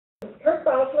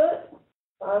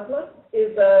Bosma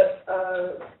is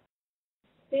a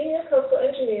senior coastal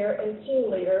engineer and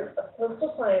team leader of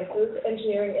Coastal Sciences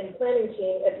Engineering and Planning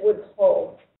team at Woods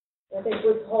Hole. I think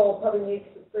Woods Hole probably needs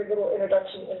a very little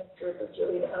introduction in this group. It's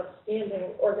really an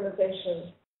outstanding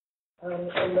organization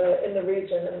in the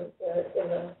region and in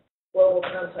the global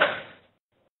context.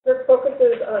 Kirk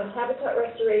focuses on habitat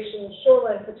restoration,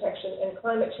 shoreline protection, and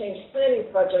climate change planning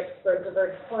projects for a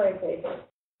diverse client base.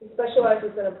 He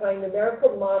specializes in applying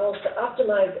numerical models to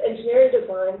optimize engineering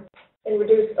design and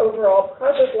reduce overall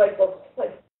project life cycle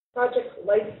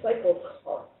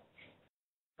costs.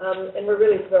 And we're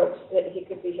really thrilled that he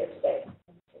could be here today.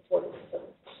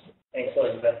 Thanks,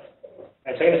 Elizabeth. All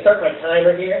right, so I'm going to start my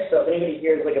timer here. So if anybody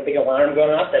hears like a big alarm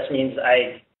going off, that means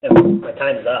my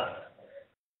time is up.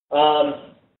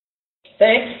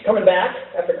 Thanks for coming back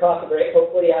after coffee break.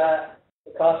 Hopefully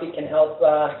the coffee can help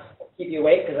keep you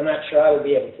awake, because I'm not sure I would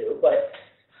be able to, but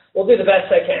we'll do the best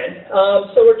I can.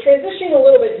 So we're transitioning a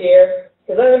little bit here,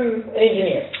 because I'm an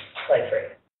engineer by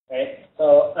trade, right?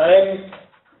 So I'm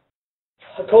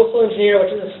a coastal engineer,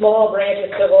 which is a small branch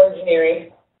of civil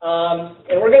engineering,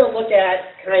 and we're going to look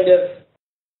at kind of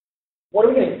what are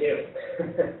we going to do?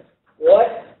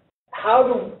 How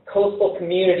do coastal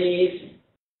communities,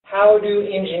 how do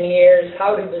engineers,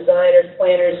 how do designers,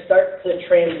 planners start to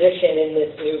transition in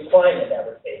this new climate that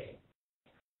we're facing?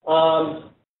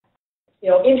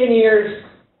 Engineers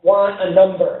want a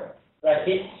number, right?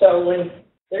 So when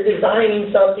they're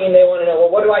designing something, they want to know,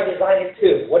 well, what do I design it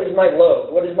to? What is my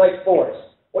load? What is my force?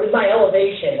 What is my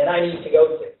elevation that I need to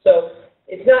go to? So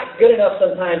it's not good enough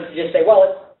sometimes to just say,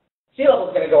 well, sea level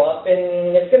is going to go up,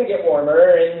 and it's going to get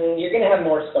warmer, and you're going to have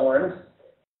more storms.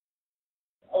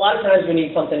 A lot of times we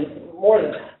need something more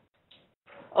than that.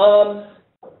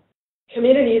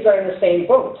 Communities are in the same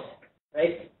boat,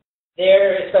 right?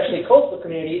 They're, especially coastal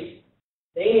communities,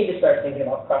 they need to start thinking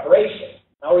about preparation.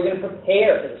 How are we going to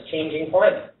prepare for this changing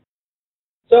climate?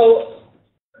 So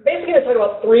I'm basically going to talk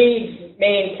about three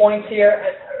main points here.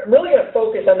 I'm really going to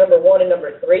focus on number 1 and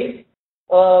number 3.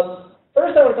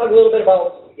 First, I want to talk a little bit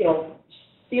about,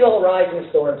 sea level rise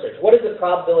and storm surge. What is the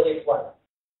probability of flooding?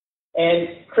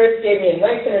 And Chris gave me a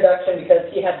nice introduction because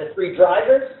he had the 3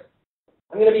 drivers.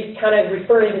 I'm going to be kind of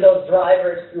referring to those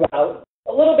drivers throughout.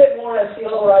 A little bit more on sea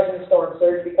level rise and storm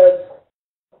surge, because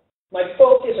my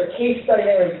focus or case study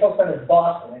that I'm going to focus on is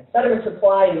Boston. And sediment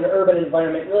supply in an urban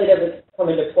environment really doesn't come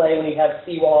into play when you have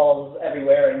seawalls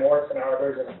everywhere and wharfs and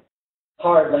harbors and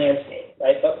hard landscape,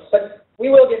 right? But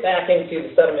we will get back into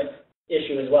the sediment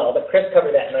issue as well, but Chris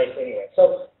covered that nicely anyway.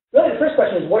 So really the first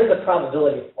question is, what is the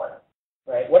probability of flooding,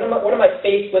 right? What am I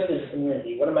faced with as a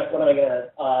community? What am I going to be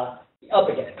up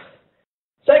against?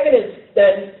 Second is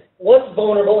then, what's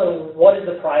vulnerable and what is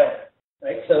the priority,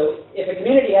 right? So if a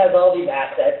community has all these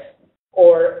assets,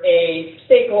 or a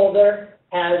stakeholder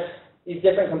has these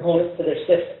different components to their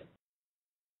system,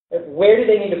 where do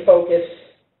they need to focus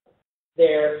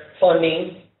their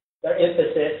funding, their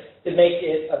emphasis, to make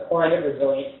it a climate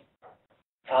resilient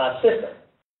system?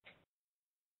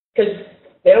 Because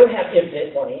they don't have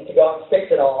infinite money to go out and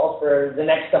fix it all for the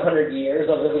next 100 years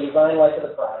over the design life of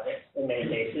the project. In many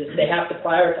cases, they have to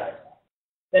prioritize that.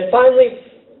 Then finally,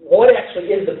 what actually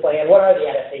is the plan? What are the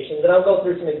adaptations? And I'll go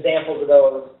through some examples of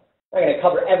those. I'm not going to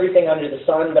cover everything under the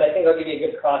sun, but I think I'll give you a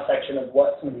good cross-section of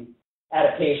what some of the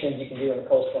adaptations you can do in the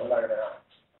coastal environment are.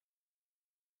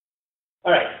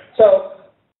 All right, so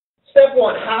step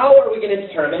 1, how are we going to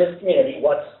determine as a community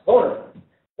what's vulnerable?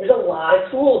 There's a lot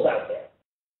of tools out there,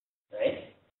 right?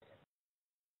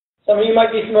 Some of you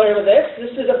might be familiar with this.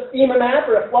 This is a FEMA map,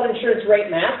 or a flood insurance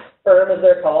rate map, firm as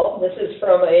they're called. This is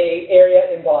from an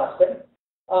area in Boston.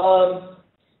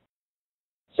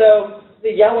 So the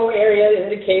yellow area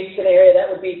indicates an area that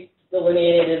would be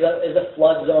delineated as a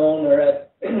flood zone, or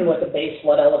with a base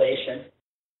flood elevation.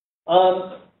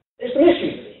 There's some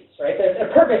issues with these, right? The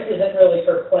purpose isn't really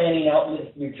for planning out into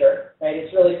the future, right?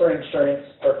 It's really for insurance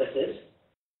purposes,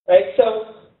 right?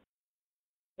 So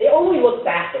they only look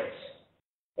backwards.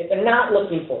 If they're not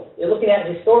looking forward, they're looking at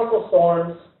historical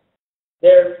storms.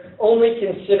 They're only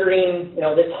considering,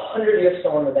 this 100-year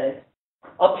storm event.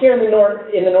 Up here in the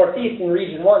Northeastern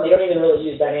Region 1, they don't even really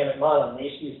use dynamic modeling. They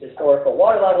just use historical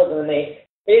water levels, and then they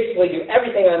basically do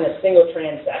everything on this single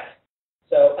transect.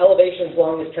 So elevations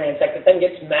along this transect that then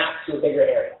gets mapped to a bigger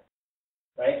area,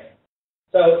 right?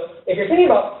 So if you're thinking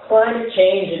about climate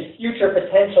change and future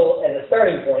potential as a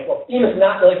starting point, well, FEMA's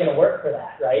not really going to work for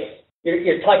that, right?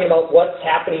 You're talking about what's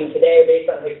happening today based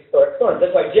on the historic storms.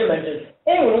 That's why Jim mentions,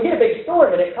 hey, when we get a big storm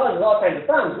and it causes all kinds of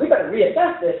problems, we better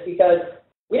reassess this, because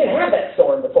we didn't have that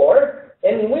storm before,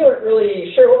 and we weren't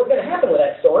really sure what was going to happen with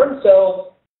that storm.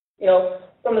 So,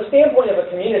 from the standpoint of a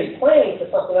community planning for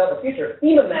something out in the future,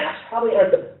 FEMA maps probably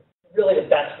aren't really the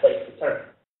best place to turn.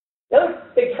 The other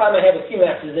big problem I have with FEMA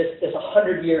maps is this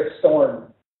 100-year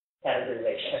storm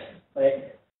categorization,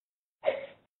 right?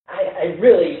 I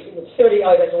really, with 30,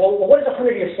 I said, well, what is a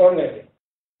 100-year storm going to do?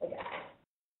 Like,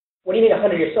 what do you mean a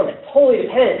 100-year storm? It totally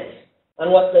depends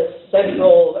on what the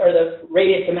central or the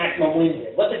radius to maximum wind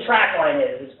is, what the track line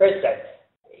is, as Chris said.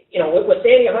 You know, with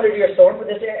Sandy, a 100-year storm for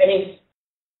this area, I mean,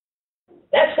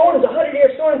 that storm is a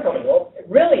 100-year storm coming. Well,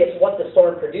 really, it's what the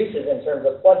storm produces in terms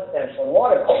of flood potential and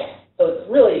water level. So it's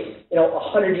really, you know, a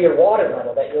 100-year water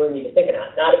level that you really need to think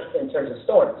about, not in terms of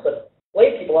storms. But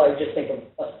lay people always just think of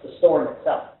the storm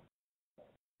itself.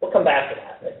 We'll come back to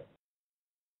that. But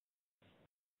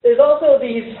there's also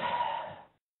these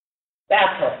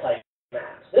bathtub type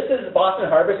maps. This is the Boston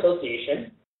Harbor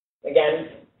Association.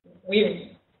 Again, we're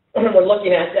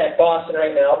looking at Boston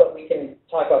right now, but we can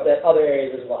talk about that other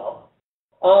areas as well.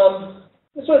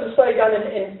 This was a study done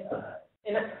and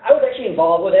I was actually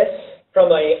involved with this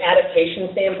from an adaptation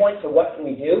standpoint for what can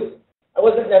we do. I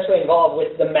wasn't necessarily involved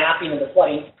with the mapping of the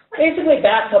flooding. Basically,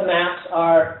 bathtub maps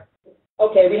are,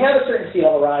 okay, we have a certain sea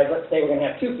level rise. Let's say we're going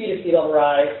to have 2 feet of sea level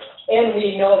rise, and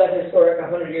we know that historic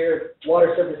 100-year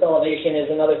water surface elevation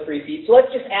is another 3 feet. So let's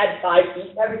just add 5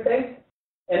 feet to everything,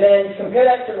 and then compare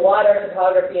that to the LiDAR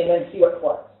topography, and then see what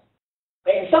floods.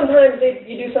 And sometimes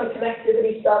you do some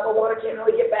connectivity stuff, but water can't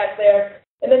really get back there.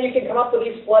 And then you can come up with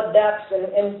these flood depths,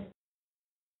 and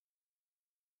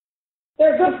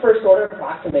they're a good first order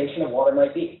approximation of what it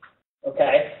might be.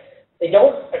 Okay? They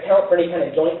don't account for any kind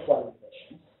of joint flood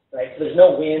conditions, right? So there's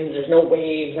no winds, there's no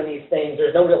waves in these things,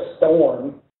 there's no real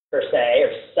storm per se, or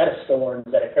set of storms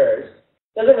that occurs.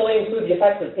 Doesn't really include the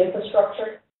effects of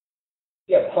infrastructure.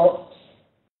 You have pumps.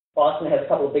 Boston has a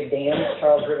couple of big dams,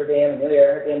 Charles River Dam and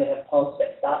Amelia Dam. They have pumps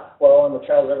that stop flow on the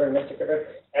Charles River and Mystic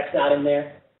River. That's not in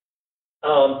there.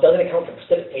 Doesn't account for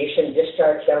precipitation,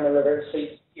 discharge down the river. So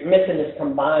you're missing this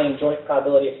combined joint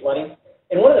probability of flooding.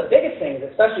 And one of the biggest things,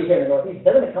 especially here in the Northeast,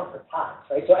 doesn't account for tides,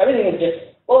 right? So everything is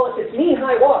just, well, if it's mean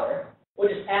high water,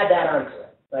 we'll just add that onto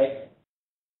it, right?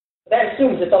 But that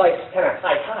assumes it's always kind of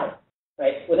high tide,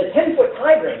 right? With a 10-foot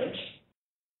tide range,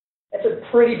 that's a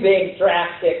pretty big,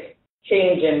 drastic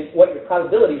change in what your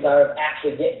probabilities are of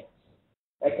actually getting,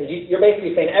 right? Because you're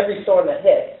basically saying every storm that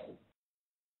hits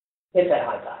that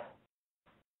high tide.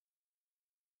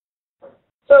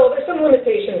 So there's some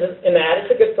limitations in that.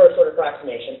 It's a good first order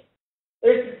approximation.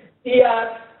 There's the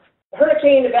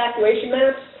hurricane evacuation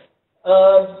maps.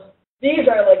 These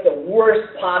are like the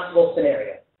worst possible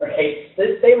scenario, right?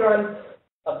 They run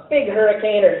a big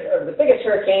hurricane or the biggest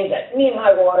hurricanes at mean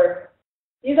high water.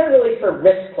 These are really for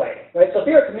risk planning, right? So if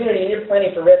you're a community and you're planning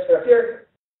for risk, or if you're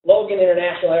Logan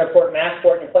International Airport,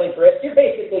 Massport, and you're planning for risk, you're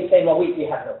basically saying, well, we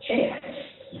have no chance.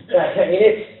 Right? I mean,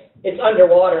 it's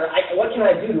underwater. What can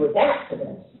I do to adapt to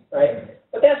this, right?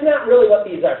 But that's not really what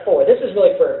these are for. This is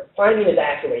really for finding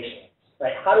evacuations,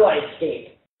 right? How do I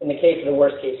escape in the case of the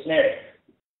worst case scenario?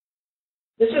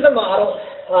 This is a model,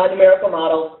 numerical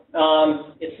model.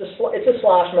 It's a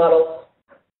slosh model.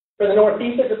 For the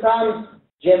Northeast, there's a problem.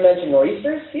 Jim mentioned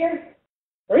nor'easters here.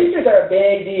 Nor'easters are a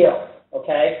big deal,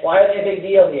 okay? Why are they a big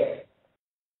deal here?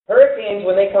 Hurricanes,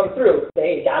 when they come through,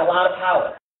 they got a lot of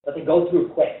power, but they go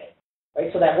through quick, right?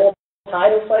 So that whole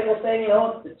tidal cycle thing, you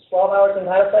know, it's 12 hours in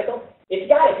tidal cycle, it's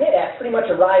got to hit at pretty much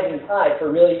a rising tide for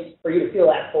you to feel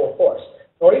that full force.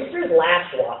 Nor'easters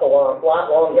last a lot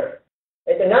longer.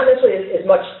 They're not necessarily as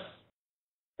much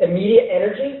immediate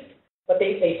energy, but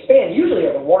they span usually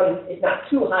over one, if not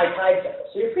two, high tide cycles.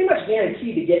 So you're pretty much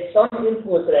guaranteed to get some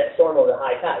influence of that storm over the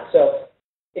high tide. So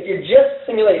if you're just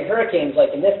simulating hurricanes,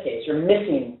 like in this case, you're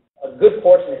missing a good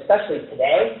portion, especially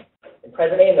today, in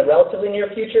present day, in the relatively near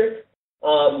future,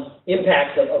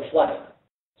 impacts of flooding.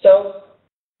 So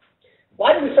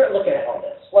why did we start looking at all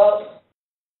this? Well,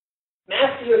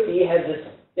 Mass DOT has this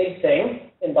big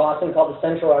thing in Boston called the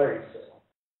Central Artery System.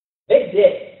 Big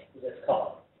dig, is what it's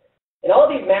called. And all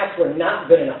these maps were not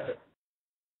good enough for them.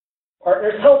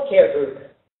 Partners Healthcare Group,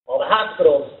 all the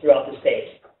hospitals throughout the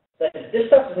state, said this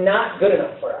stuff is not good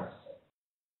enough for us.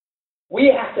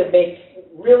 We have to make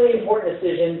really important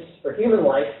decisions for human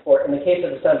life, or in the case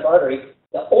of the Central Artery,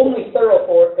 the only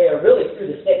thoroughfare really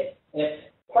through the state. And if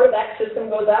part of that system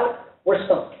goes out, we're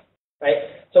sunk,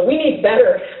 right? So we need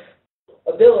better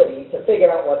ability to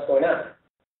figure out what's going on.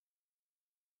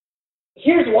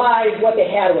 Here's why what they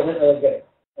had wasn't really good.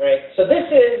 All right, so this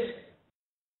is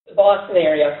the Boston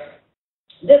area.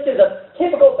 This is a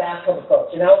typical bathtub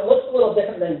approach. And now it looks a little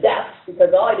different than depth, because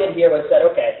all I did here was said,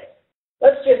 okay,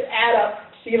 let's just add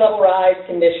up sea level rise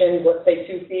conditions, let's say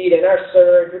 2 feet, and our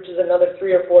surge, which is another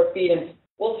 3 or 4 feet, and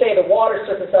we'll say the water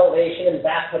surface elevation in the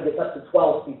bathtub gets up to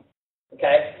 12 feet,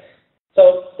 okay?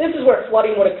 So this is where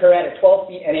flooding would occur at a 12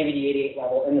 feet NAVD 88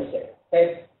 level in the city,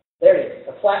 okay? There it is,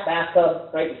 a flat bathtub,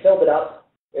 right? You filled it up,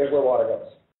 there's where water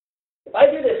goes. If I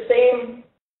do the same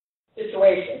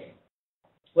situation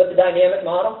with the dynamic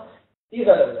model, these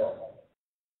are the results.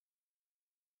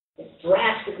 It's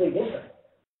drastically different,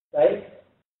 right?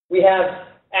 We have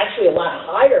actually a lot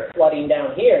higher flooding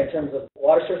down here in terms of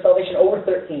water surface elevation, over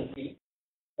 13 feet.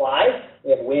 Why?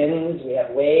 We have winds, we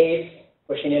have waves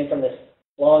pushing in from this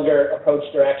longer approach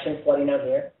direction, flooding down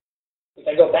here. If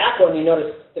I go back one, you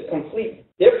notice the complete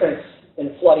difference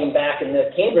in flooding back in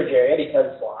the Cambridge area,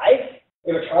 because why?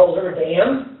 We have a Charles River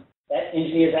Dam that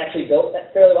engineers actually built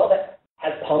that fairly well, that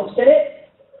has pumps in it,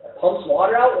 that pumps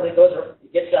water out when it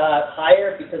gets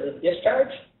higher because of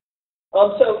discharge.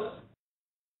 So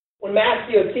when Mass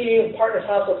DOT partners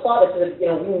Coastal Climate said,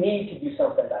 we need to do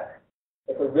something better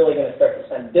if we're really going to start to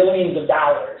spend billions of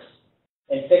dollars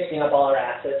in fixing up all our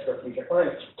assets for future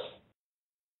climate change.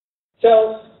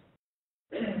 So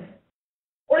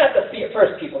we're not the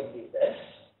first people to do this,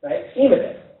 right? FEMA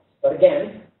did this, but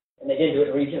again, and they didn't do it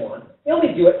in Region 1, they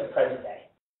only do it for present day,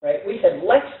 right? We said,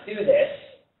 let's do this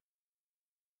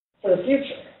for the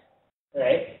future,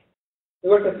 right? We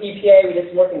worked with EPA, we did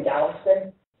some work in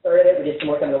Galveston, started it, we did some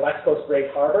work on the West Coast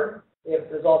Great Harbor, we have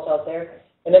results out there.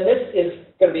 And then this is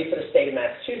going to be for the state of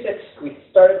Massachusetts. We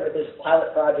started with this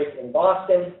pilot project in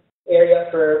Boston area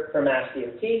for Mass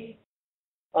DOT.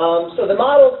 So the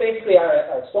models basically are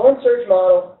a storm surge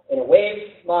model and a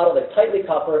wave model. They're tightly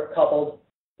coupled.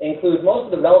 They include most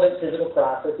of the relevant physical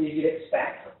processes you'd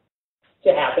expect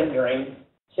to happen during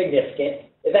significant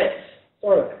events,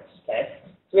 storm events, okay?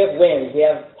 So we have winds, we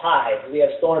have tides, we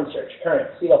have storm surge, current,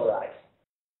 sea level rise.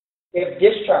 We have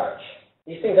discharge.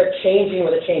 These things are changing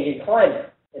with a changing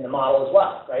climate in the model as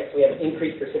well, right? So we have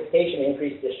increased precipitation,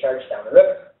 increased discharge down the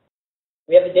river.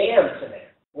 We have the dams in there.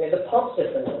 We have the pump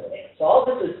systems in the dam. So all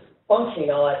this is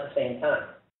functioning all at the same time.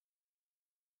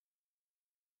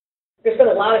 We're going to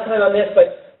spend a lot of time on this,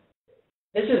 but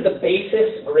this is the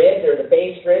basis grid, or the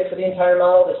base grid for the entire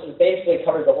model. This is basically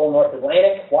covers the whole North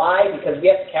Atlantic. Why? Because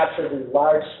we have to capture these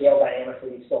large-scale dynamics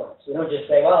of these storms. We don't just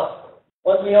say, well,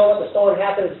 once we know what the storm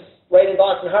happens right in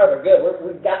Boston Harbor, good.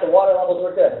 We've got the water levels,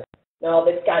 we're good. No,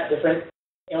 they've got different,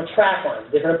 track lines,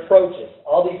 different approaches.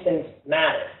 All these things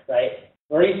matter, right?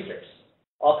 Nor'easters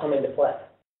all come into play.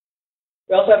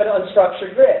 We also have an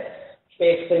unstructured grid, which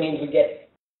basically means we get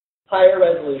higher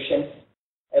resolution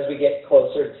as we get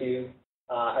closer to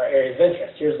our areas of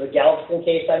interest. Here's the Galveston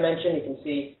case I mentioned. You can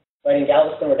see right in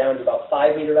Galveston, we're down to about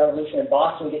 5 meter resolution. In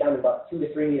Boston, we get down to about 2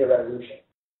 to 3 meter resolution.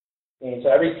 And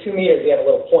so every 2 meters, we have a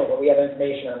little point where we have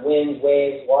information on winds,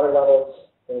 waves, water levels,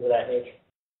 things of that nature.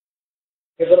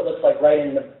 Here's what it looks like right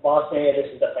in the Boston area.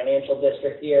 This is the financial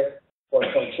district here,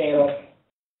 4-point channel.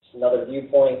 Just another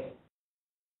viewpoint.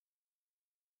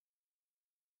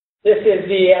 This is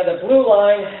the blue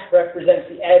line represents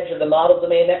the edge of the model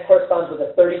domain. That corresponds with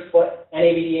a 30-foot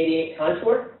NAVD 88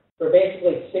 contour. We're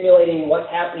basically simulating what's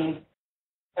happening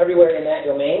everywhere in that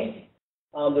domain.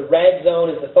 The red zone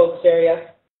is the focus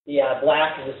area. The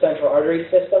black is the central artery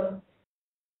system.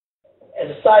 As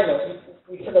a side note,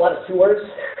 we took a lot of tours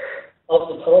of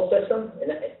the tunnel system,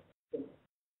 and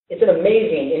it's an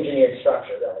amazing engineered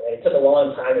structure, though. It took a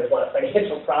long time. There's a lot of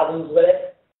financial problems with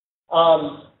it.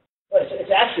 But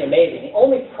it's actually amazing. The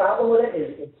only problem with it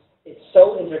is it's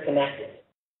so interconnected.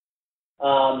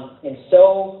 And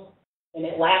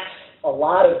it lacks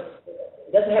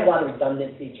it doesn't have a lot of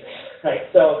redundant features, right?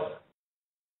 So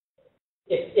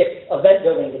if a vent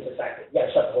building gets affected, you got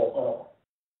to shut the whole tunnel down.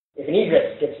 If an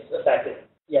egress gets affected,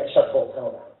 you have to shut the whole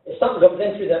tunnel down. If something goes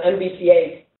in through the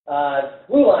MBTA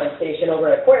Blue Line station over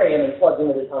an aquarium and floods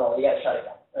into the tunnel, you got to shut it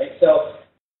down, right? So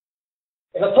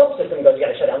if a pump system goes, you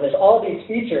got to shut down. There's all these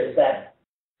features that,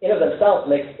 in of themselves,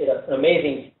 makes it an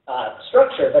amazing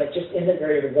structure, but it just isn't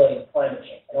very resilient to climate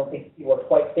change. I don't think people are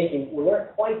quite thinking, we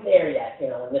weren't quite there yet,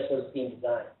 when this was being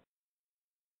designed.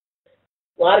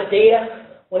 A lot of data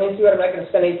went into it. I'm not going to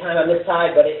spend any time on this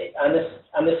side, but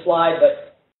on this slide,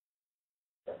 but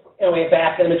we have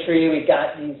bathymetry. We've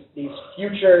got these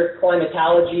future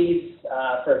climatologies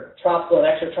for tropical and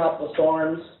extratropical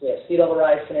storms. We have sea level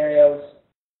rise scenarios.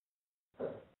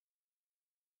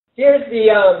 Here's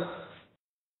the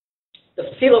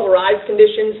sea level rise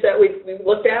conditions that we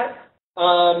looked at.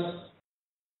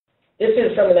 This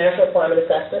is from the National Climate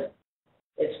Assessment.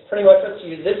 It's pretty much what's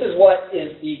used. This is what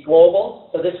is the global.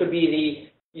 So this would be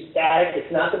the static.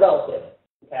 It's not the relative.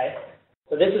 Okay.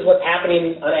 So this is what's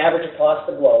happening on average across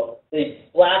the globe. The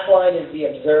black line is the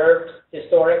observed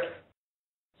historic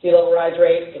sea level rise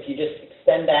rate. If you just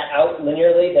extend that out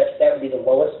linearly, that would be the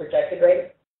lowest projected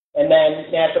rate. And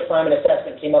then Natural Climate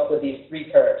Assessment came up with these three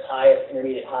curves: highest,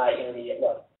 intermediate, high, intermediate,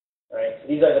 low. All right, so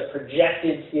these are the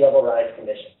projected sea level rise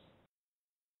conditions.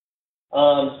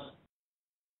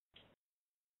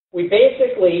 We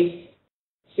basically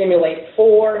simulate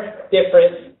 4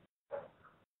 different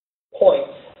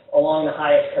points along the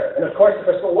highest curve. And of course, the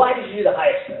first, well, why did you do the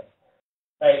highest curve?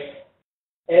 Right?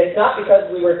 And it's not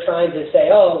because we were trying to say,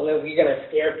 oh, we're going to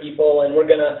scare people and we're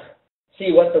going to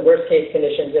see what the worst case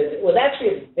conditions is. It was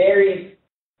actually a very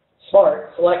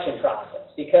smart selection process,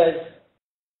 because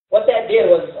what that did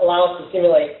was allow us to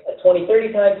simulate a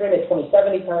 2030 time frame, a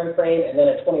 2070 time frame, and then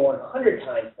a 2100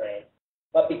 time frame.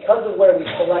 But because of where we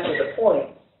selected the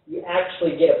points, you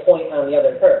actually get a point on the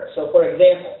other curve. So for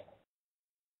example,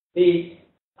 the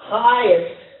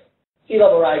highest sea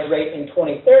level rise rate in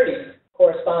 2030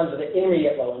 corresponds with an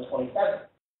intermediate low in 2070.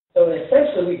 So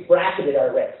essentially, we bracketed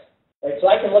our risk. Right? So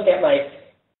I can look at my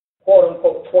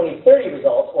quote-unquote 2030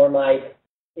 results, or my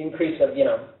increase of,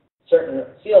 certain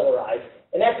sea level rise,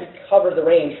 and that could cover the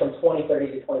range from 2030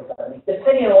 to 2070,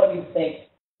 depending on what you think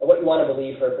or what you want to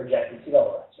believe for a projected sea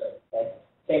level rise rate. Okay?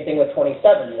 Same thing with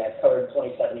 2070, that covered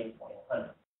 2070 to 2100.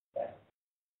 Okay?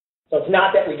 So it's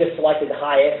not that we just selected the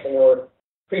highest and we're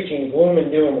preaching gloom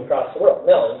and doom across the world.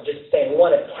 No, it's just saying we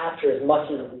want to capture as much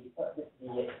of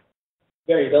the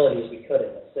variability as we could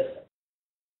in the system.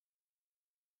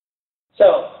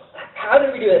 So how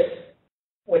did we do this,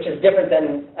 which is different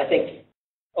than, I think,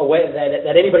 a way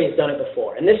that anybody's done it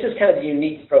before? And this is kind of the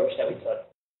unique approach that we took.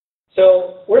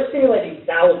 So we're simulating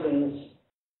thousands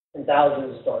and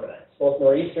thousands of storm events, both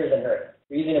nor'easters and hurricanes.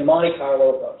 We're using a Monte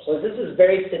Carlo approach. So this is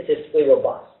very statistically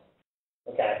robust.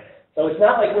 Okay? So it's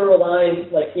not like we're relying,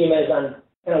 like FEMA is, on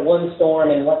kind of one storm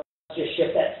and let's just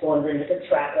shift that storm during different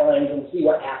track lines and see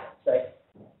what happens, right?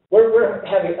 We're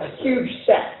having a huge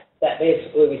set that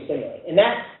basically we simulate. And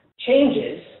that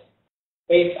changes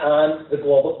based on the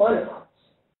global climate models,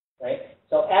 right?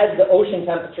 So as the ocean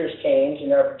temperatures change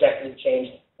and are projected to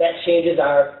change, that changes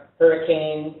our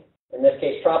hurricane, in this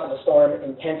case tropical storm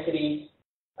intensity,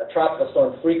 our tropical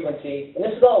storm frequency. And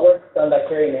this is all work done by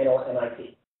Kerry Emanuel at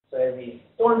MIT. So there's these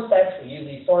storm sets, we use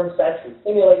these storm sets, we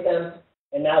simulate them,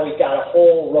 and now we've got a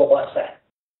whole robust set.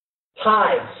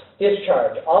 Tides,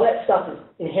 discharge, all that stuff is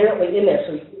inherently in there,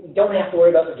 so we don't have to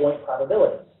worry about the joint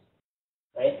probabilities,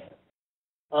 right?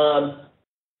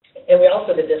 And we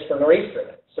also did this for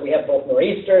nor'easter. So we have both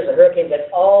nor'easters and hurricanes. That's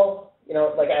all,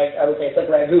 like I would say, it's like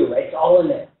ragu, right? It's all in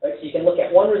there, right? So you can look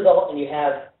at one result and you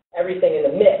have everything in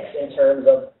the mix in terms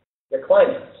of your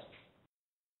climate.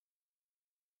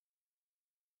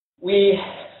 We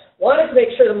wanted to make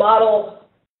sure the model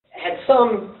had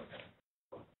some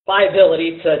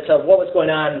viability to what was going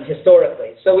on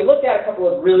historically. So we looked at a couple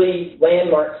of really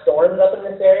landmark storms up in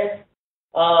this area.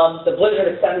 The blizzard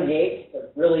of '78,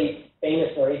 the really famous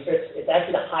nor'easter, it's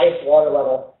actually the highest water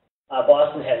level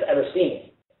Boston has ever seen.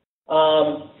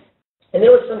 And there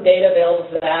was some data available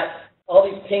for that. All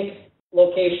these pink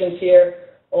locations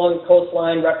here along the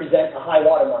coastline represent a high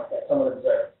water mark that someone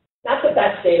observed. Not the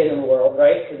best data in the world,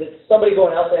 right? Because it's somebody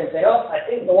going out there and saying, oh, I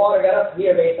think the water got up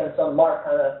here based on some mark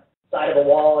on the side of a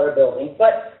wall or a building,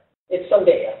 but it's some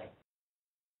data.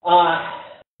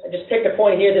 I just picked a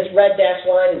point here. This red dashed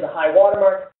line is the high water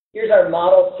mark. Here's our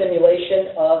model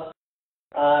simulation of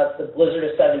the blizzard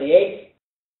of '78.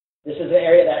 This is an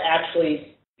area that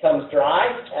actually becomes dry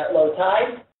at low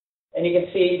tide, and you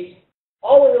can see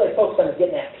all we're really focused on is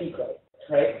getting that peak rate,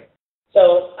 right?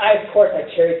 So of course, I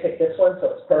cherry-picked this one,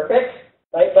 so it's perfect,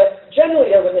 right? But generally,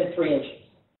 they're within 3 inches,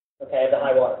 okay, of the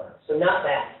high water mark. So not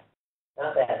bad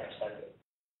for '78.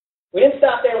 We didn't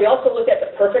stop there. We also looked at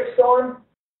the perfect storm.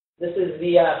 This is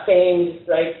the famed,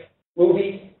 right,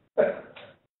 movie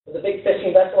with a big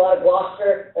fishing vessel out of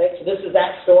Gloucester, right? So this is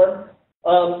that storm. It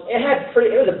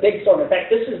was a big storm. In fact,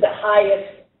 this is the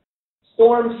highest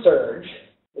storm surge.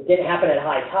 It didn't happen at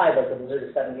high tide like the blizzard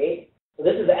of '78. So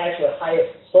this is the actual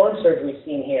highest storm surge we've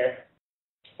seen here,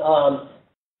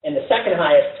 and the second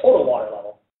highest total water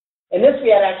level. And this we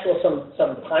had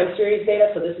some time series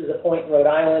data. So this is a point in Rhode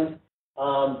Island.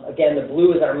 Again, the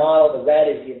blue is our model, the red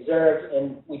is the observed,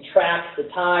 and we tracked the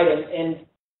tide and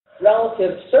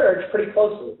relative surge pretty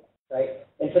closely, right?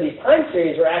 And for these time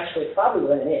series, we're actually probably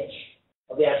within an inch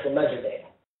of the actual measured data.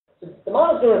 So the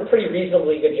model's doing a pretty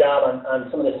reasonably good job on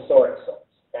some of the historic storms,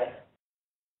 okay?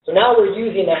 So now we're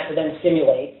using that to then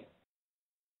simulate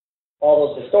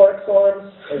all those historic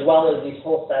storms, as well as these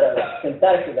whole set of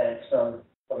synthetic events from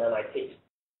MIT.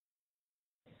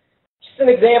 Just an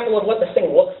example of what this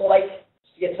thing looks like,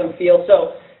 just to get some feel.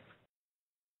 So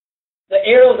the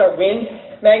arrows are wind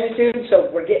magnitude, so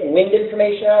we're getting wind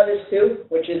information out of this too,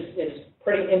 which is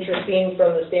pretty interesting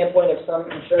from the standpoint of some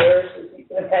insurers, as you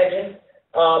can imagine.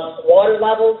 Water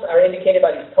levels are indicated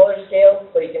by these color scales,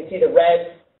 so you can see the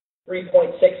red,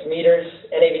 3.6 meters,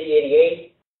 NAVD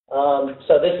 88.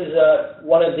 So this is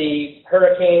one of the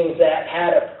hurricanes that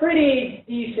had a pretty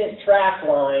decent track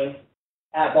line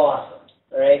at Boston,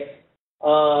 all right?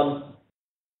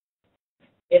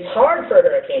 It's hard for a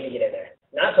hurricane to get in there.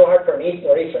 Not so hard for an east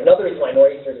nor'easter. Another reason why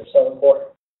nor'easters are so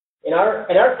important. In our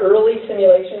early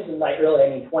simulations, and by early I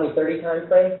mean 2030 time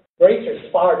frame,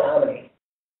 nor'easters far dominate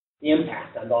the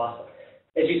impact on Boston.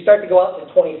 As you start to go out to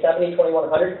 2070,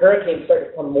 2100, hurricanes start to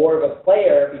become more of a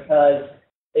player because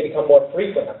they become more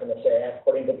frequent up in this area,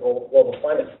 according to global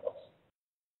climate cycles.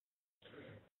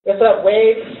 We also have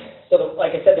waves. So,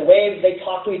 like I said, the waves, they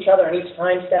talk to each other on each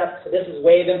time step. So this is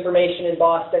wave information in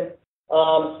Boston.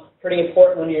 Pretty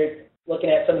important when you're looking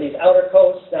at some of these outer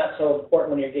coasts, not so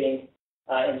important when you're getting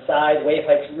inside. Wave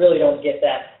heights really don't get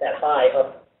that high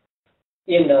up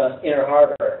in the inner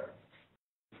harbor.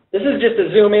 This is just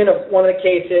a zoom in of one of the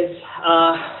cases.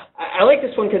 I like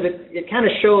this one because it kind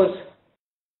of shows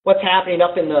what's happening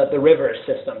up in the river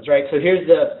systems, right? So here's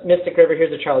the Mystic River,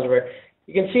 here's the Charles River.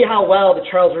 You can see how well the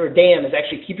Charles River Dam is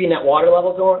actually keeping that water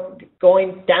level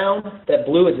going down. That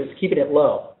blue is it's keeping it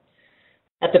low.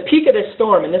 At the peak of this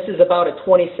storm, and this is about a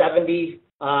 2070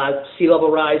 sea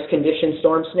level rise condition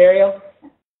storm scenario,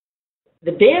 the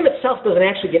dam itself doesn't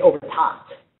actually get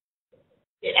overtopped.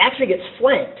 It actually gets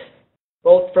flanked,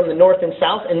 both from the north and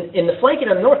south, and the flanking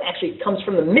on the north actually comes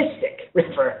from the Mystic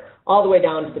River all the way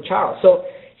down to the Charles. So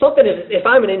something, if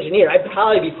I'm an engineer, I'd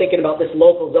probably be thinking about this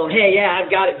local zone. Hey, yeah,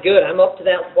 I've got it good. I'm up to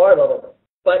that water level.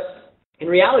 But in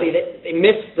reality, they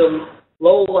missed the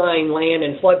low-lying land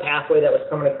and flood pathway that was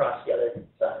coming across the other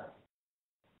side.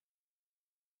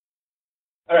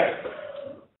 All right.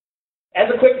 As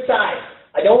a quick aside,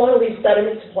 I don't want to leave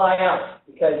sediment supply out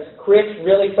because Chris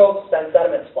really focused on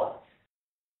sediment supply.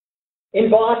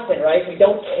 In Boston, right, we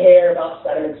don't care about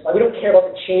sediment supply. We don't care about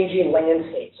the changing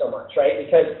landscape so much, right,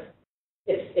 because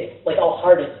it's like all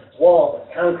hardened walls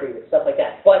and concrete and stuff like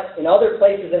that. But in other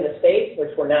places in the state, which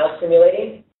we're now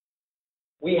simulating,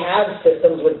 we have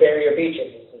systems with barrier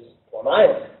beaches. This is Plum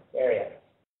Island area,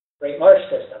 Great Marsh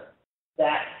system,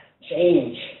 that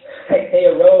change. Right? They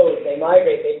erode, they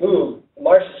migrate, they move. The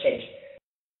marshes change.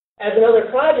 As another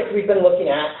project, we've been looking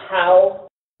at how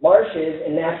marshes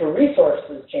and natural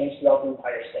resources change throughout the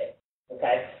entire state.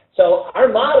 Okay, so our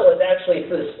model is actually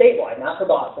for the statewide, not for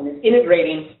Boston. It's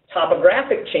integrating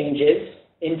topographic changes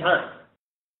in time.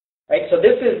 Right. So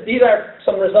these are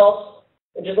some results.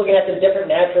 And just looking at the different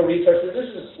natural resources, this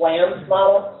is a SLAM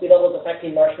model, sea levels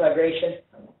affecting marsh migration.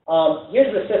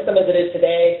 Here's the system as it is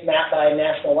today, mapped by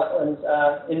National Wetlands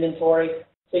Inventory.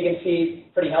 So you can see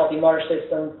pretty healthy marsh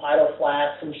system, tidal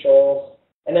flats and shoals.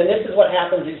 And then this is what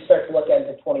happens as you start to look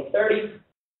into 2030,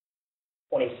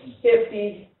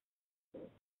 2050,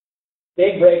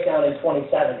 big breakdown in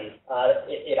 2070.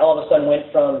 It all of a sudden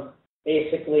went from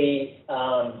basically a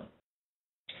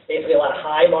lot of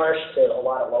high marsh to a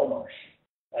lot of low marsh.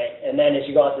 Right? And then as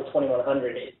you go out to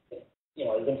 2100, you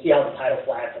can see how the tidal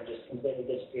flats have just completely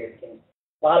disappeared. A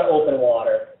lot of open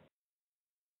water.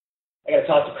 I got to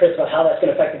talk to Chris about how that's going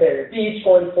to affect the barrier beach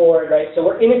going forward, right? So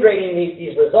we're integrating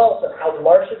these results of how the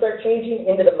marshes are changing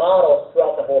into the model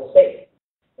throughout the whole state.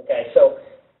 Okay, so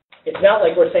it's not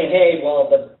like we're saying, hey, well,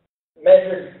 the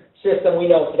measured system we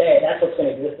know today, that's what's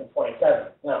going to exist in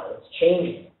 27. No, it's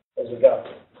changing as we go.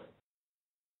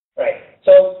 Right,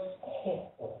 so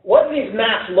what do these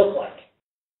maps look like?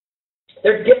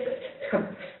 They're different.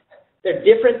 They're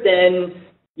different than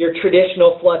your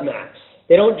traditional flood maps.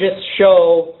 They don't just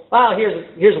show, wow,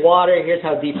 here's water, here's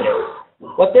how deep it is.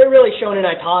 What they're really showing, and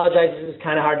I apologize, this is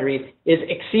kind of hard to read, is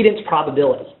exceedance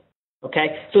probability.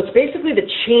 Okay? So it's basically the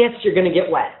chance you're going to get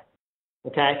wet.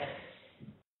 Okay?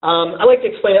 I like to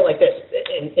explain it like this,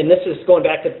 and this is going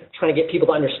back to trying to get people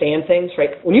to understand things,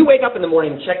 right? When you wake up in the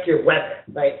morning and check your weather,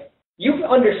 right, you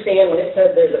understand when it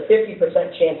says there's a 50%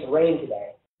 chance of rain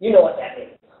today, you know what that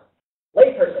means.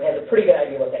 Layperson has a pretty good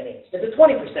idea what that means. If it's a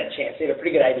 20% chance, they have a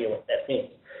pretty good idea what that means.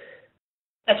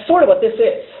 That's sort of what this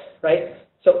is, right?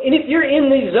 So if you're in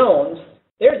these zones,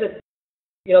 there's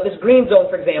this green zone,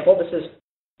 for example, this is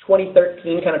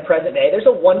 2013 kind of present day, there's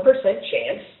a 1%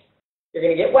 chance you're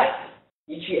going to get wet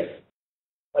each year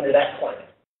under that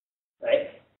climate, right?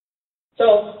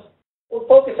 So we'll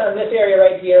focus on this area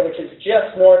right here, which is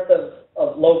just north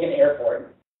of Logan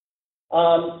Airport.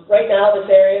 Right now, this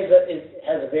area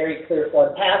has a very clear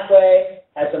flood pathway,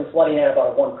 has some flooding at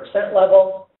about a 1%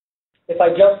 level. If I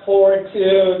jump forward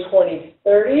to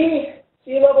 2030,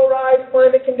 Sea level rise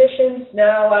climate conditions,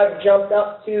 now I've jumped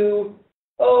up to,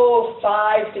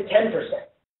 5 to 10%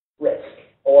 risk,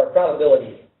 or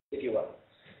probability, if you will.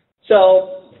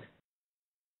 So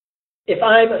if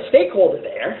I'm a stakeholder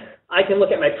there, I can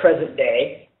look at my present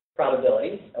day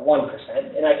probability at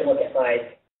 1%, and I can look at my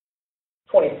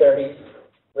 2030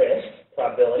 risk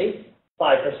probability,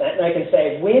 5%, and I can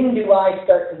say, when do I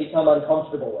start to become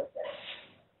uncomfortable with this,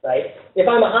 right? If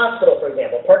I'm a hospital, for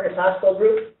example, Partners Hospital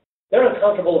Group, they're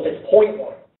uncomfortable if it's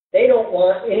 0.1. They don't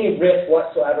want any risk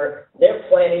whatsoever. They're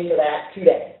planning for that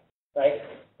today, right?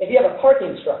 If you have a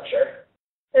parking structure,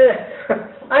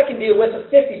 I can deal with a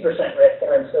 50% risk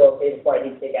and I'm still okay before I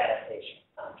need to take adaptation.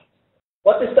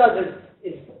 What this does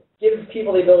is gives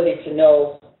people the ability to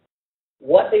know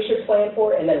what they should plan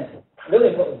for and then really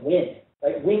important when.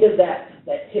 Right? When does that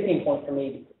tipping point for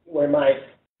me where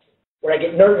I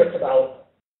get nervous about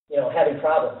having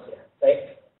problems here,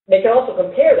 right? They can also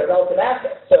compare their relative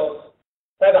assets. So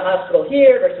if I have a hospital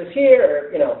here versus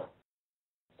here, or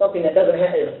something that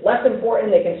is less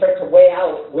important, they can start to weigh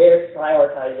out where to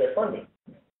prioritize their funding.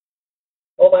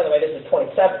 Oh, by the way, this is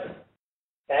 27.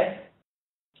 Okay?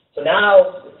 So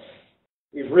now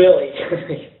we've really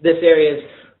this area is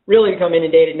really become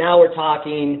inundated. Now we're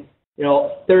talking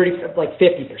 30, like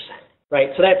 50%, right?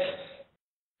 So that's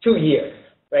 2 years,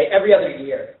 right? Every other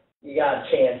year, you got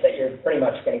a chance that you're pretty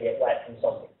much going to get wet from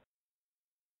something.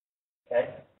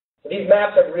 Okay? So these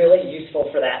maps are really useful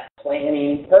for that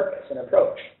planning purpose and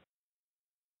approach.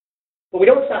 But we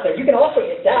don't stop there. You can also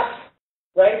get depth,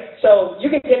 right? So you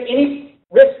can get any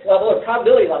risk level or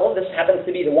probability level. This happens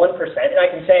to be the 1%, and I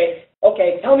can say,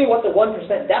 okay, tell me what the 1%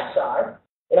 depths are,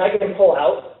 and I can pull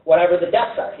out whatever the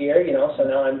depths are here, so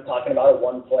now I'm talking about a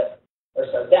 1 foot or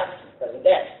so depth, present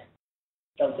day.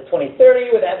 Jump to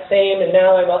 2030 with that same, and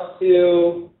now I'm up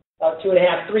to about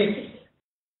 2.5, 3 feet.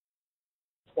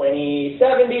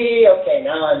 2070, okay,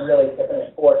 now I'm really tipping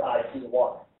at 4 or 5 feet of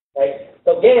water, right?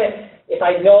 So again, if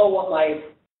I know what my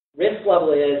risk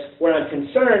level is, where I'm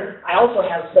concerned, I also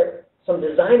have some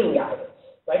designing guidance,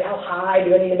 right? How high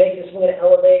do I need to make this? I'm going to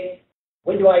elevate.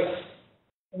 When do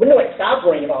I stop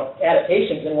worrying about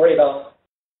adaptations and worry about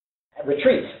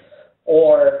retreats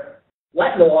or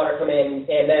letting the water come in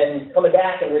and then coming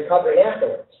back and recovering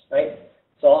afterwards, right?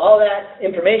 So all that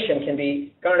information can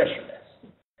be garnished from this.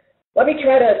 Let me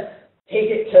try to take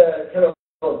it to kind of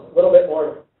a little bit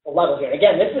more level here.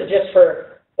 Again, this is just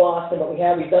for Boston, but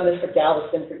we've done this for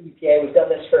Galveston, for EPA. We've done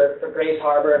this for Grays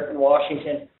Harbor in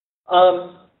Washington.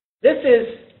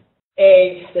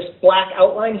 This black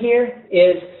outline here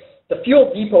is the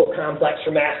fuel depot complex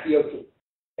for Mass DOT.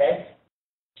 Okay,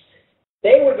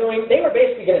 they were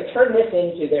basically going to turn this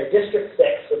into their District 6,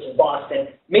 which is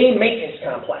Boston, main maintenance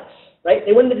complex. Right?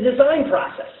 They went into the design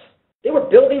process. They were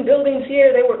building buildings here.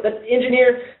 The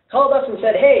engineer called us and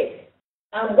said, "Hey,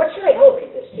 what should I elevate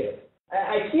this to?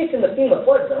 I see it's in the FEMA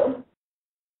flood zone."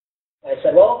 I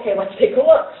said, "Well, okay, let's take a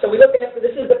look." So we looked at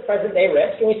this is the present day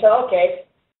risk, and we said, "Okay,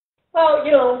 well,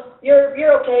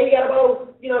 you're okay. You got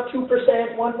about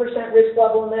 2%, 1% risk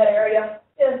level in that area.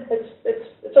 Yeah,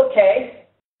 it's okay."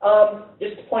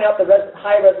 Just to point out the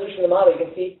high resolution of the model, you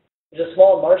can see there's a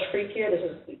small marsh creek here.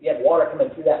 You have water coming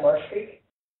through that marsh creek.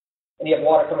 And you have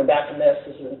water coming back from this.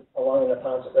 This is along the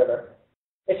Neponset River.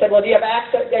 They said, "Well, do you have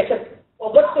access?" I said, "Well,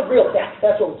 what's the real depth?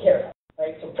 That's what we care about."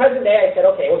 Right? So present day, I said,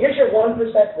 "Okay, well, here's your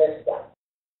 1% risk depth."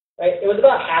 Right? It was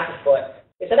about half a foot.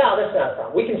 They said, "Oh, that's not a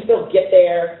problem. We can still get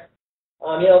there.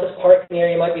 This parking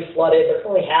area might be flooded, but it's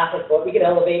only half a foot. We can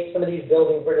elevate some of these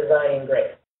buildings we're designing.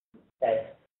 Great." Okay.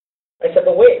 I said,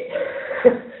 "But wait,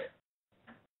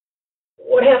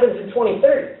 what happens in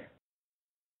 2030?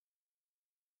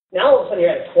 Now all of a sudden you're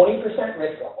at a 20%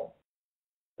 risk level,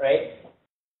 right?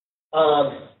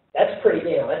 That's pretty,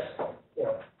 that's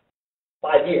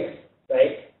 5 years,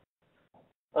 right?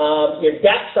 Your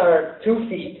depths are 2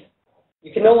 feet.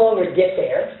 You can no longer get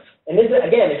there. And this is,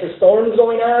 again, if a storm is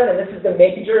going on, and this is the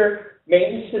major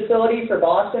maintenance facility for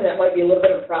Boston, that might be a little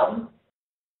bit of a problem."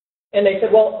 And they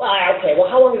said, "Well, okay, well,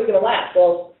 how long is it going to last?"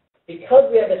 Well, because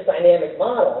we have this dynamic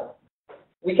model,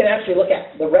 we can actually look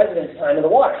at the residence time in the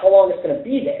water, how long it's going to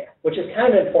be there, which is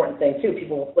kind of an important thing, too.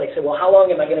 People say, "Well, how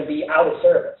long am I going to be out of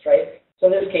service," right? So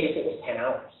in this case, it was 10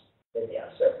 hours they'd be out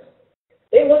of service.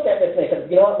 They looked at this and they said,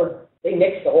 "You know what, they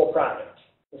nixed the whole project."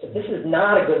 They said, "This is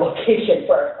not a good location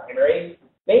for our primary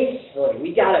maintenance facility.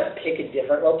 We got to pick a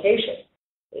different location."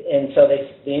 And so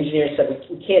the engineers said,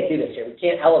 we can't do this here. We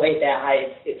can't elevate that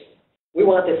high. We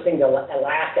want this thing to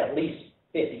last at least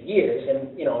 50 years,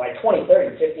 and by 20,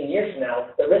 30, 15 years from now,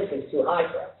 the risk is too high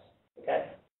for us. Okay.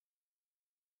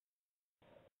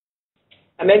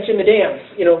 I mentioned the dams.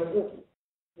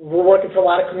 we're working for a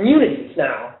lot of communities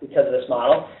now because of this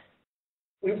model.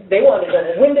 They wanted to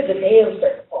know, when did the dams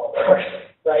start to fall apart,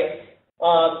 right?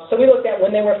 So we looked at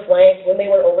when they were flanked, when they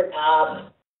were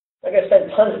overtopped. I'm not going to spend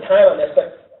tons of time on this,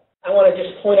 but I want to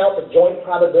just point out the joint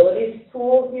probabilities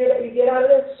tool here that you get out of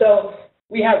this. So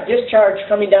we have discharge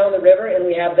coming down the river, and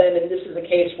we have then, and this is a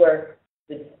case where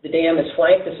the dam is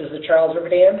flanked. This is the Charles River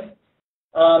Dam.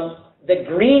 The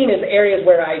green is areas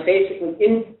where I basically,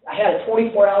 I had a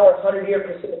 24-hour, 100-year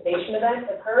precipitation event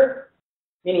occur,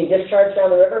 meaning discharge down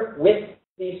the river with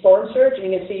the storm surge, and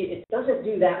you can see it doesn't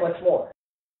do that much more.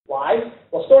 Why?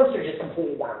 Well, storm surge just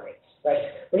completely dominates,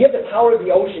 right? When you have the power of the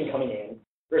ocean coming in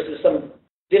versus some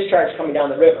discharge coming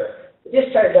down the river, the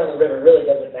discharge down the river really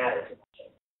doesn't matter too much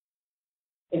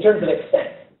in terms of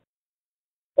extent.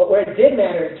 But where it did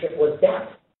matter was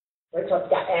depth. Right, so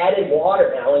I've got added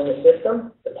water now in the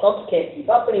system. The pumps can't keep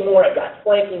up anymore. I've got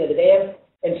flanking of the dam.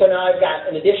 And so now I've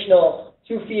got an additional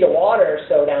 2 feet of water or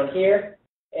so down here,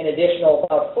 and additional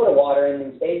about a foot of water in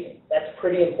these basins. That's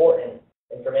pretty important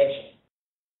information.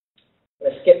 I'm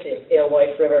going to skip the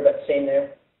Alewife River, but same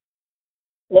there.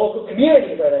 Local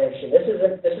communities are interesting. This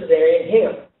is area in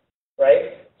Hingham,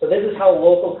 right? So this is how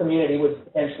local community would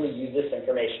potentially use this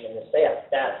information in this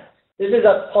data. This is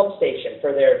a pump station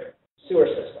for their sewer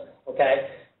system. Okay,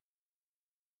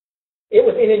 it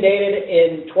was inundated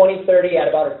in 2030 at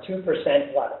about a 2%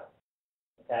 level.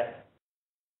 Okay,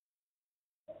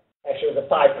 actually it was a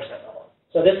 5% level.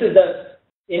 So this is the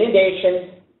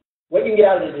inundation. What you can get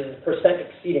out of this is percent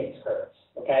exceedance curves.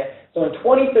 Okay, so in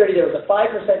 2030 there was a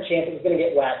 5% chance it was going to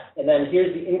get wet, and then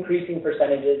here's the increasing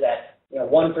percentages. At 1%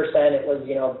 it was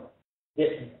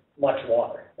this much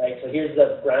water. Right, so here's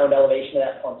the ground elevation of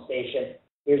that pump station.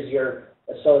 Here's your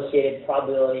associated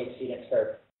probability exceedance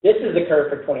curve. This is the curve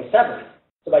for 2070.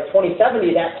 So by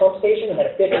 2070, that pump station had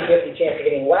a 50-50 chance of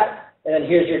getting wet, and then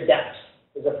here's your depth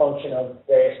as a function of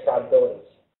various probabilities.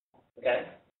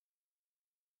 Okay.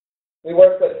 We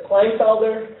work with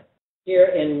Kleinfelder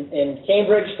here in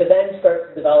Cambridge to then start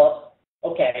to develop,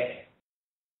 okay,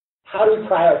 how do we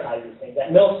prioritize these things?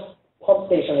 That Mills pump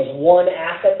station was one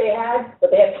asset they had,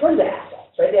 but they have tons of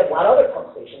assets, right? They have a lot of other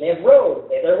pump stations. They have roads,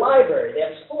 they have their library, they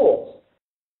have schools.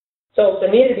 So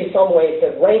there needed to be some way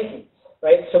to rank these,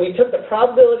 right? So we took the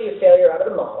probability of failure out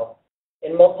of the model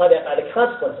and multiplied that by the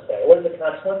consequence of failure. What is the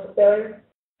consequence of failure?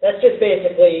 That's just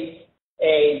basically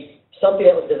something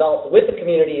that was developed with the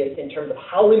community in terms of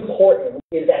how important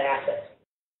is that asset.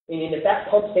 Meaning if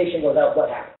that pump station goes out, what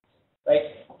happens,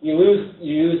 right? You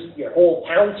lose your whole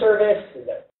town service.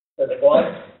 Does it go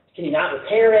on? Can you not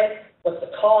repair it? What's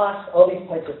the cost? All these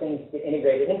types of things get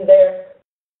integrated into there.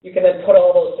 You can then put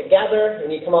all those together, and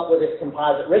you come up with this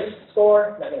composite risk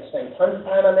score. I'm not going to spend tons of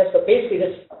time on this, but basically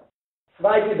this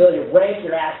provides the ability to rank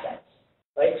your assets,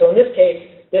 right? So in this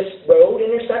case, this road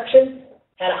intersection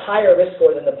had a higher risk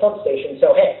score than the pump station.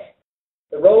 So hey,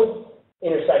 the road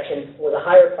intersection was a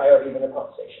higher priority than the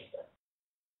pump station,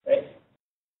 right?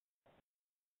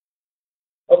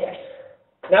 Okay,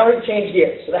 now we're going to change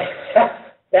gears. So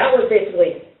that was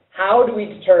basically how do we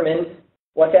determine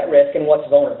what's at risk and what's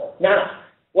vulnerable. Now,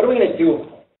 what are we going to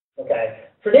do? Okay.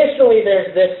 Traditionally,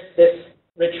 there's this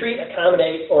retreat,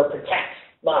 accommodate, or protect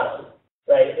model,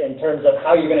 right, in terms of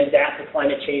how you're going to adapt to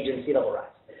climate change and sea level rise.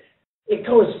 It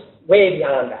goes way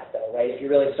beyond that, though, right, if you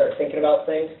really start thinking about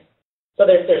things. So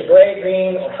there's gray,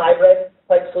 green, or hybrid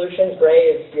type solutions.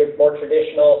 Gray is your more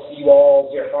traditional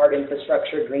seawalls, your hard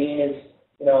infrastructure. Green is,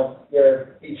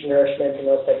 your beach nourishment and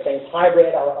those type of things.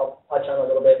 Hybrid, I'll touch on a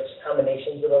little bit, just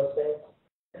combinations of those things.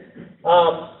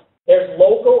 There's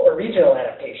local or regional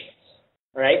adaptations,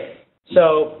 all right?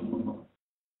 So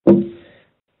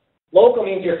local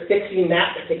means you're fixing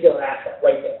that particular asset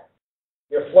right there.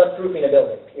 You're flood-proofing a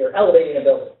building. You're elevating a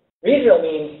building. Regional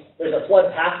means there's a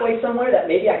flood pathway somewhere that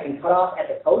maybe I can cut off at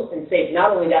the coast and save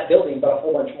not only that building, but a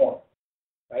whole bunch more,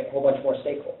 right? A whole bunch more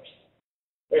stakeholders.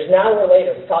 There's now or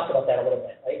later. We talked about that a little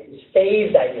bit, right? This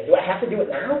phased idea. Do I have to do it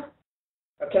now?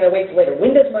 Or can I wait till later?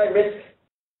 When does my risk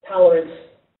tolerance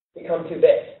become too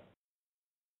big?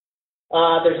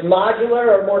 There's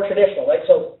modular or more traditional, right?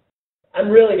 So I'm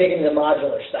really big into the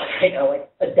modular stuff right now, like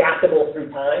adaptable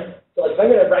through time. So like if I'm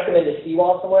going to recommend a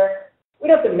seawall somewhere, we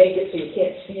don't have to make it so you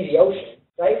can't see the ocean,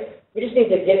 right? We just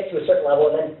need to get it to a certain level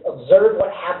and then observe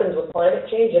what happens with climate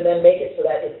change and then make it so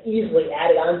that it's easily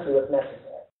added onto if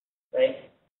necessary, right?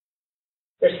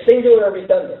 There's singular or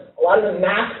redundant. A lot of the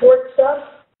Massport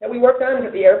stuff that we worked on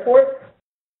at the airport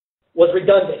was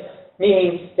redundant,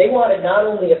 meaning they wanted not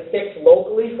only a fix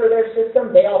locally for their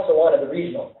system, they also wanted the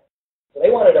regional. So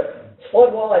they wanted a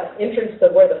flood wall at the entrance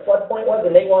to where the flood point was,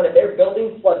 and they wanted their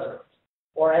building flood-proof,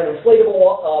 or an inflatable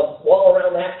wall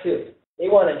around that too. They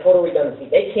wanted total redundancy.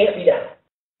 They can't be down.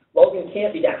 Logan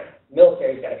can't be down.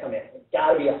 Military's got to come in. It's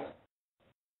got to be up.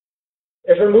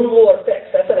 There's removal or fix.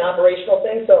 That's an operational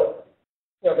thing. So,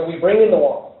 do we bring in the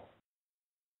wall?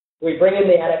 Do we bring in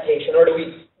the adaptation, or do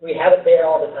we have it there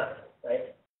all the time,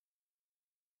 right?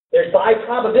 There's by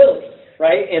probability,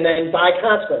 right? And then by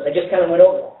consequence. I just kind of went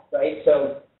over that, right?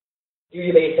 So, do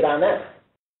you base it on that?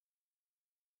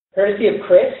 Courtesy of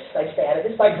Chris, I just added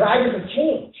this, by drivers of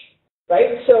change,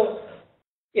 right? So,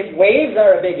 if waves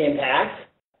are a big impact,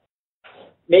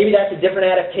 maybe that's a different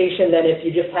adaptation than if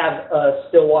you just have a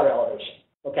still water elevation,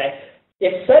 okay?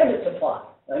 If sediment supply,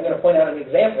 I'm going to point out an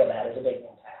example of that as a big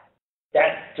impact.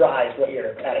 That drives what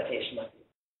your adaptation might be.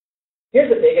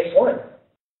 Here's the biggest one.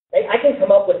 Right? I can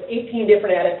come up with 18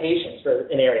 different adaptations for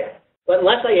an area, but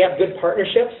unless I have good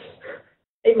partnerships,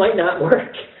 it might not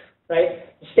work,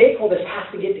 right? The stakeholders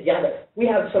have to get together. We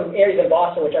have some areas in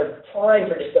Boston which are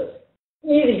primed for just an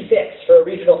easy fix for a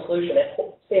regional solution that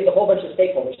saves a whole bunch of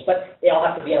stakeholders, but they all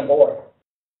have to be on board,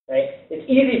 right? It's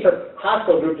easy for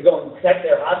hospital group to go and protect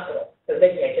their hospital because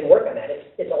they can work on that.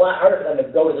 It's a lot harder for them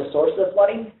to go to the source of the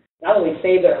flooding, not only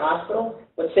save their hospital,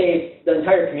 but save the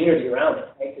entire community around it,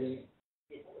 right? Because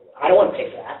I don't want to pay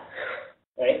for that,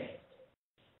 right?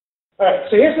 All right,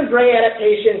 so here's some gray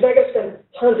adaptations. I could spend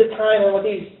tons of time on what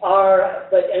these are,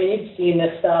 but I mean, you've seen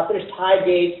this stuff. There's tide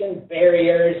gates and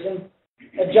barriers and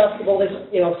adjustable,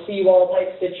 seawall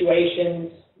type situations.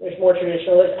 There's more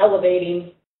traditional. There's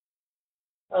elevating.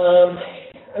 I'm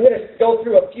going to go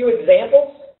through a few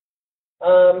examples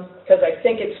because I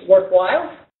think it's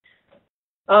worthwhile.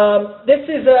 This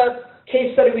is a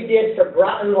case study we did for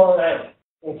Groton, Long Island,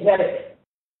 in Connecticut.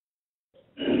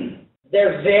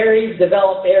 They're very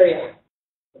developed area.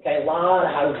 Okay, a lot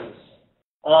of houses.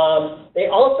 They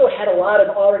also had a lot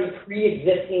of already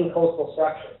pre-existing coastal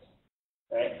structures.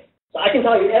 Right? So I can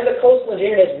tell you, as a coastal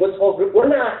engineer, as Woods Hole Group, we're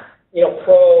not,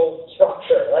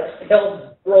 pro-structure. Let's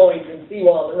build groins and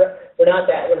seawalls. We're not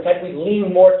that. In fact, we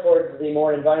lean more towards the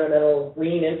more environmental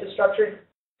green infrastructure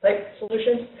type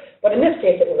solutions. But in this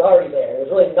case, it was already there. There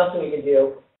was really nothing we could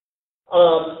do.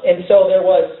 And so there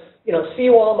was,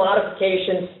 seawall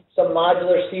modifications, some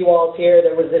modular seawalls here.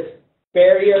 There was this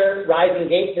barrier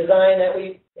rising gate design that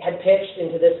we had pitched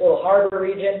into this little harbor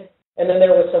region. And then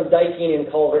there was some diking and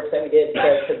culverts that we did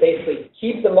to basically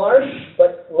keep the marsh,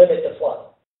 but limit the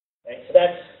flood. Right? So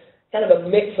that's kind of a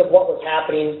mix of what was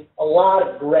happening, a lot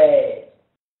of gray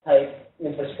type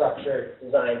infrastructure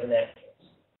designs in that case.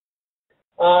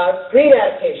 Green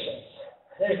adaptations.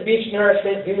 There's the beach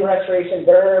nourishment, dune restoration,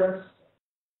 berms,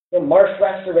 marsh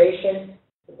restoration,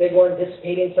 the big one,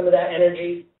 dissipating some of that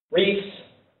energy, reefs,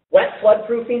 wet flood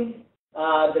proofing.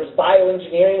 There's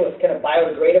bioengineering with kind of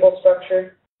biodegradable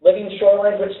structure. Living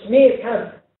shorelines, which to me is kind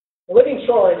of, living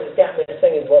shorelines has got this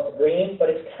thing as well as green, but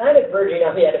it's kind of verging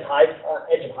on the edge of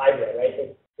hybrid, right?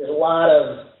 There's a lot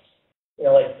of,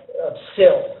 of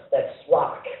silt that's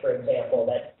rock, for example,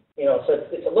 that, so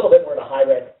it's a little bit more of a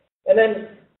hybrid. And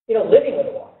then, living with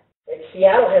the water. Right?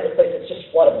 Seattle has a place that's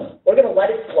just floodable. We're going to let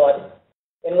it flood,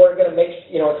 and we're going to make,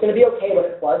 it's going to be okay when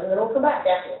it floods, and then it'll come back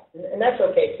after. And that's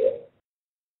okay, too.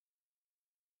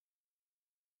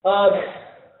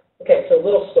 Okay, so a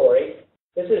little story.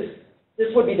 This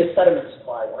would be the sediment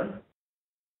supply one.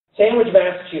 Sandwich,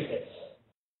 Massachusetts.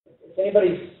 If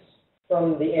anybody's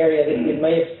from the area, you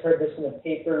may have heard this in the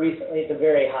paper recently. It's a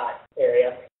very hot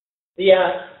area. The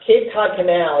Cape Cod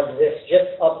Canal exists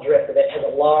just updrift of it. It has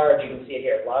a large, you can see it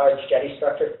here, large jetty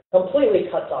structure.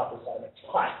 Completely cuts off the sediment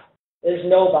supply. There's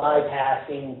no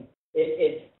bypassing.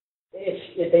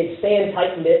 They've sand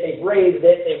tightened it, they've raised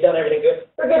it, they've done everything good.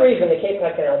 For good reason, the Cape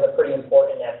Cod Canal is a pretty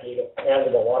important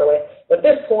navigable waterway. But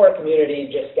this poor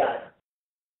community just got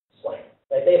slammed.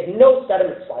 Right? They have no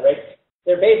sediment supply, right?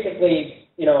 They're basically,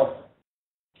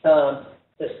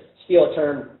 just steal a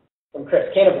term from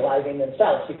Chris, cannibalizing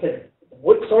themselves because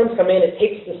wood storms come in, it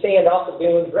takes the sand off the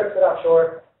dunes, rips it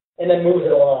offshore, and then moves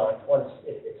it along once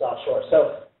it's offshore.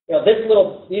 So,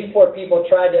 these poor people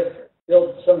tried to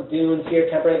build some dunes here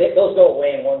temporarily. Those go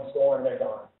away in one storm, they're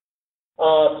gone.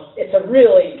 It's a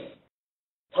really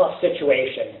tough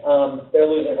situation. They're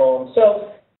losing homes.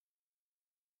 So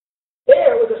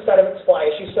there was a sediment supply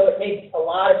issue, so it made a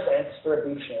lot of sense for a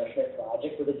beach nourishment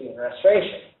project with a dune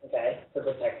restoration, okay, to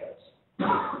protect those.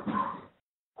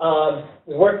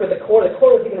 We worked with the Corps. The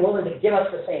Corps was even willing to give us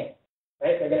the sand.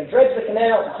 Right? They're going to dredge the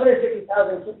canal, 150,000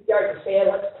 cubic yards of sand.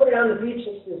 Let's put it on the beach.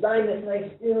 Let's design this nice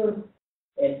dune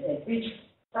and beach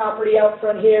property out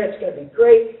front here. It's going to be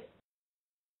great.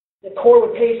 The Corps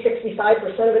would pay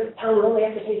 65% of it. The town would only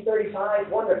have to pay 35%.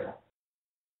 Wonderful.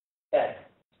 Okay.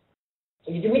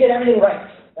 So we did everything right.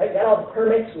 right? Got all the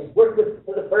permits, we worked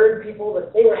with the bird people,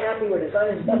 that they were happy, we're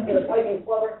designing stuff for the piping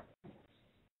plumber.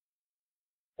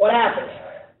 What happened?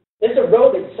 This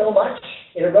eroded so much,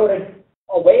 it eroded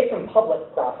away from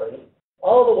public property,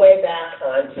 all the way back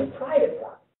onto private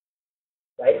property,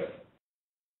 right?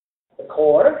 The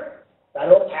Corps,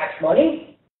 federal tax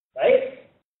money, right?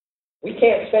 We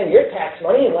can't spend your tax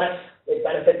money unless it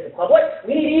benefits the public.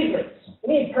 We need easements.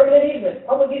 We need permanent easements,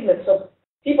 public easements, so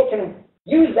people can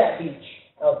use that beach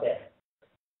out there.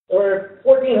 There were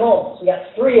 14 homes. We got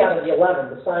 3 out of the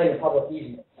 11 to sign the public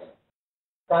easements.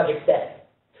 Project's dead.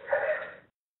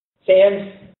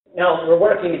 Sand, now we're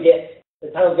working to get, the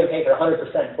town's going to pay for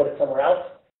 100%, put it somewhere else.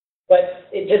 But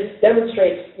it just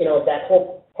demonstrates, you know, that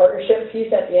whole partnership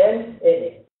piece at the end,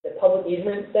 the public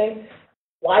easement thing.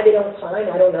 Why they don't sign,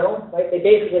 I don't know. Right? They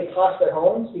basically cost their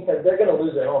homes because they're going to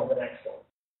lose their homes the next one.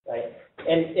 Right?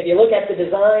 And if you look at the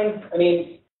design, I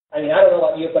mean, I don't know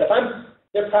about you, but if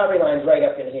their property line's right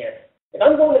up in here. If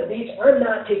I'm going to the beach, I'm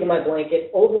not taking my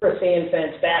blanket over a sand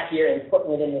fence back here and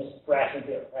putting it in this grassy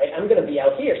field, right? I'm going to be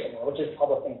out here somewhere, which is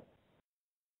public land.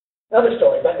 Another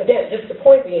story, but again, just the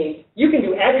point being, you can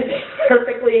do everything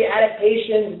perfectly,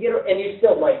 adaptations, you know, and you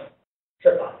still might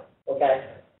trip up, okay?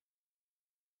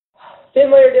 Thin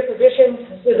layer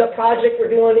deposition. This is a project we're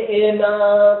doing in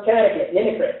Connecticut,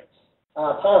 Innicrit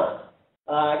Pond.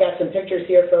 I got some pictures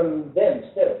here from VIMS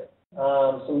too.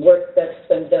 Some work that's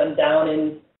been done down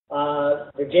in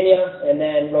Virginia and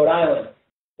then Rhode Island.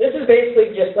 This is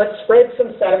basically just let's spread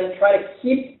some sediment, try to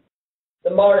keep the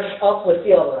marsh up with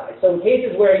sea level rise. So in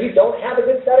cases where you don't have a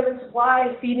good sediment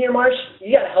supply feeding your marsh,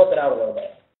 you got to help it out a little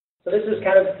bit. So this is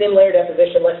kind of thin layer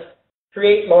deposition. Let's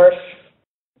create marsh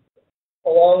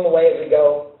along the way as we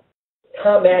go,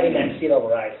 combating that sea level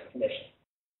rise condition.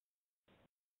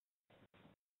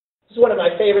 This is one of my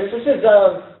favorites. This is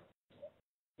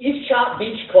East Shop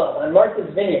Beach Club on Martha's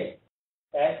Vineyard.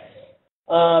 Okay,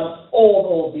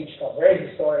 old beach club, very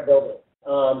historic building.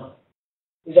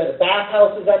 These are the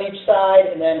bathhouses on each side,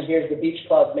 and then here's the beach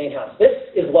club's main house. This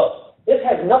is low. This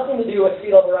has nothing to do with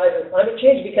sea level rise and climate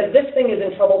change because this thing is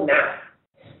in trouble now.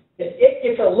 It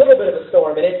gets a little bit of a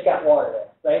storm and it's got water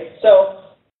there, right?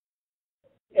 So,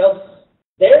 you know,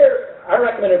 our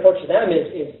recommended approach to them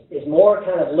is more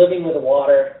kind of living with the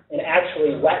water and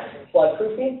actually wet flood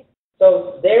proofing.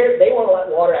 So they want to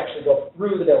let water actually go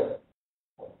through the building.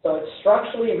 So it's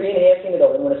structurally re-enhancing the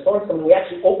building. When a storm's coming, we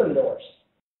actually open the doors.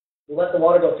 We let the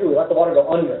water go through. We let the water go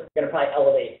under. We're going to probably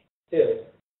elevate too.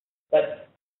 But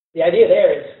the idea there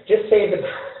is just save the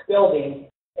building,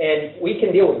 and we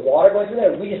can deal with water going through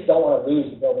there. We just don't want to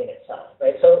lose the building itself,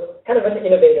 right? So kind of an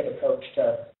innovative approach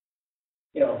to,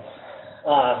 you know,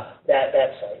 that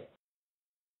site.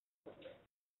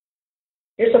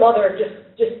 Here's some other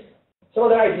just some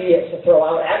other ideas to throw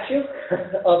out at you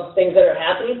of things that are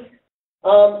happening.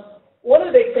 One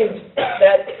of the big things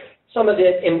that some of the,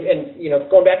 and you know,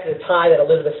 going back to the tie that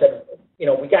Elizabeth said, you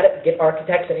know, we got to get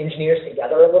architects and engineers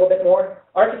together a little bit more.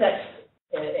 Architects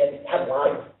and have a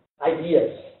lot of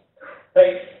ideas,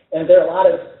 right? And there are a lot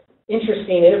of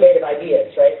interesting, innovative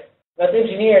ideas, right? Us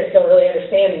engineers don't really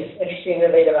understand these interesting,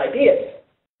 innovative ideas,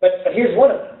 but here's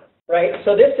one of them, right?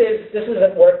 So this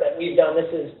isn't work that we've done. This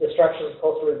is the Structures of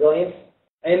Coastal Resilience.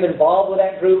 I am involved with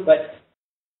that group, but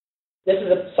this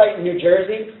is a site in New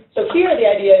Jersey. So here the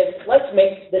idea is let's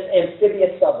make this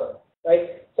amphibious suburb,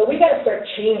 right? So we got to start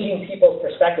changing people's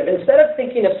perspective. Instead of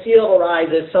thinking of sea level rise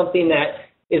as something that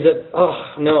is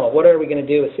oh no, what are we going to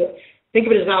do with sea level? Think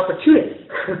of it as an opportunity,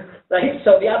 right?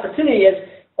 So the opportunity is,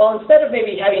 well, instead of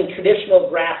maybe having traditional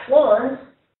grass lawns,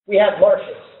 we have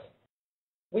marshes.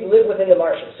 We live within the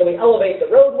marshes. So we elevate the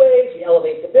roadways, we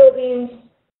elevate the buildings,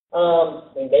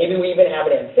 and maybe we even have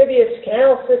an amphibious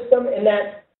canal system in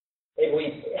that. Maybe we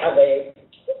have a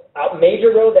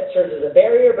major road that serves as a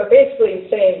barrier, but basically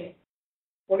saying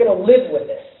we're going to live with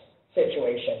this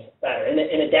situation better and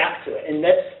adapt to it. And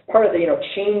that's part of the, you know,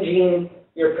 changing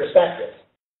your perspective.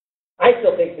 I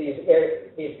still think these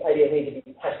ideas need to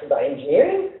be tested by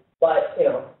engineering, but, you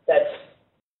know, that's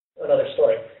another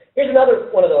story. Here's another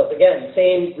one of those. Again,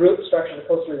 same group, Structures of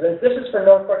Coastal Resilience. This is for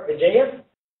Norfolk, Virginia.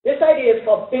 This idea is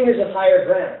called Fingers of Higher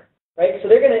Ground, right? So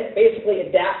they're going to basically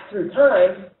adapt through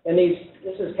time. And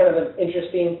this is kind of an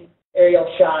interesting aerial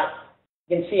shot.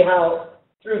 You can see how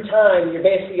through time you're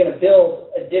basically going to build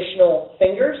additional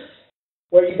fingers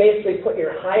where you basically put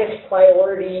your highest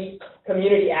priority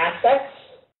community aspects,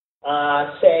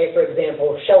 say, for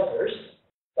example, shelters,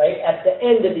 right, at the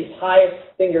end of these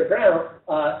highest fingers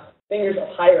of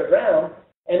higher ground,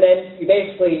 and then you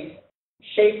basically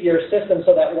shape your system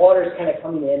so that water is kind of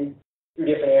coming in through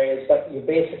different areas, but you're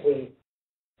basically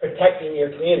protecting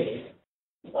your community.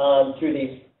 through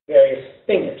these various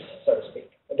fingers, so to speak.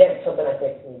 Again, something I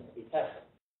think needs to be tested.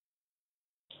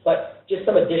 But just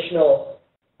some additional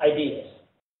ideas.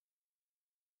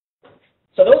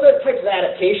 So those are the types of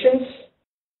adaptations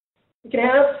you can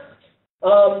have.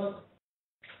 I'll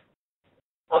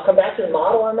come back to the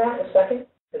model on that in a second,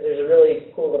 because there's a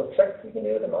really cool little trick you can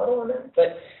do with the model on that.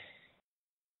 But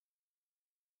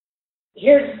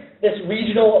here's this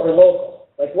regional or local.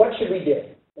 Like, what should we do?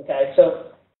 Okay,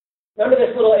 so remember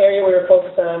this little area we were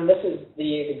focused on? This is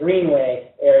the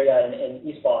Greenway area in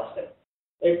East Boston.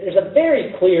 There's a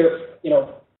very clear,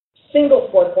 single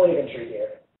flood point of entry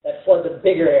here that floods a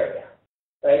bigger area,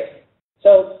 right?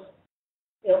 So,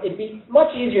 it'd be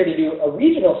much easier to do a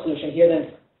regional solution here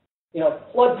than,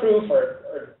 flood-proof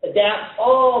or adapt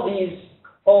all these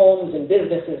homes and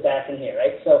businesses back in here,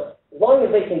 right? So as long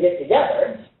as they can get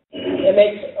together, it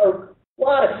makes a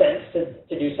lot of sense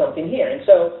to do something here. And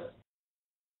so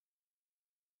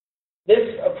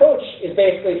this approach is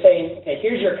basically saying, okay,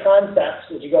 here's your concepts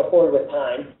as you go forward with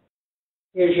time.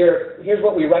 Here's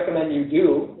what we recommend you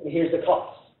do, and here's the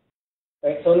cost.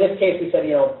 Right? So in this case, we said,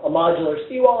 a modular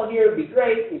seawall here would be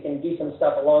great. We can do some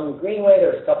stuff along the Greenway.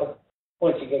 There's a couple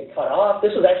points you get cut off.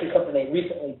 This was actually something they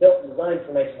recently built and designed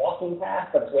for a nice walking path,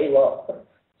 but it's way low.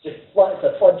 It's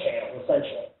a flood channel,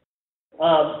 essentially.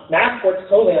 Massport's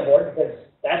totally on board because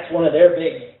that's one of their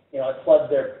big, it floods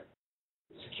their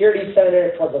security center,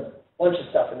 it floods a bunch of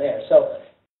stuff in there. So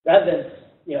rather than,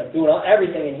 doing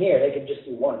everything in here, they could just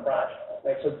do one project.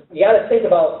 Right? So you got to think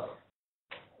about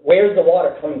where's the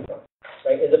water coming from,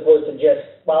 right? As opposed to just,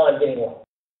 I'm getting water.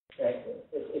 Right?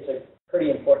 It's a pretty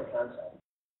important concept.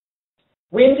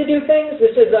 When to do things,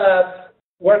 this is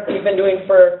work we've been doing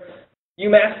for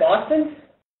UMass Boston.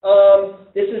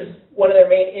 This is one of their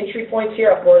main entry points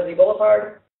here off Morsey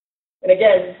Boulevard. And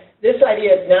again, this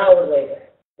idea is now or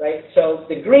later, right? So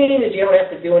the green is you don't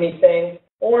have to do anything.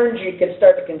 Orange, you can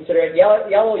start to consider it.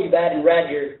 Yellow, you bad, and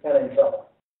red, you're kind of in trouble,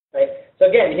 right? So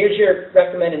again, here's your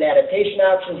recommended adaptation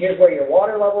option. Here's where your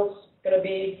water level's going to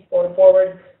be going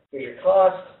forward. Here's your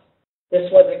cost. This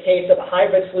was a case of a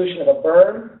hybrid solution of a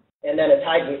berm and then a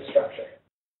tide gate structure,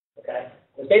 okay?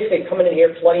 It's basically coming in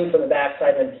here, flooding from the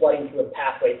backside, and then flooding through a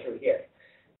pathway through here.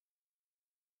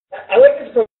 I like this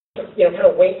approach, kind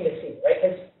of waiting to see, right?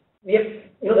 Because we have,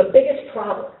 the biggest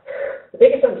problem, the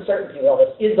biggest uncertainty with all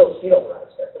this is those sea level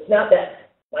rise. It's not that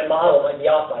my model might be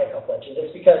off by a couple inches.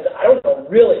 It's because I don't know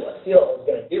really what sea level is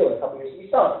going to do in a couple years. We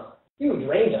saw a huge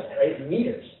range on that, right? It's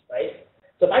meters, right?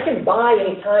 So if I can buy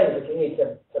any time as a community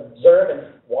to observe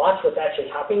and watch what's actually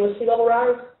happening with sea level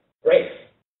rise, great.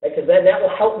 Because then that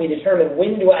will help me determine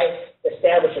when do I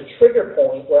establish a trigger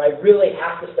point where I really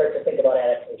have to start to think about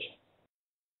adaptation.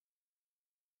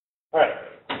 All right.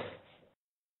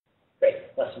 Great.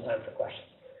 Less time for questions.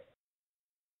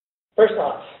 First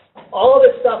off, all of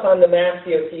this stuff on the Mass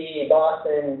DOT,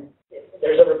 Boston,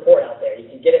 there's a report out there. You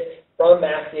can get it from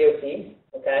Mass DOT,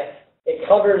 okay? It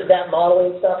covers that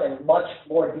modeling stuff in much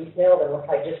more detail than what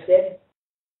I just did.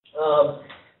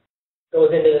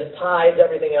 Goes into the tides,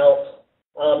 everything else.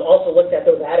 Also looked at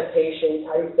those adaptations,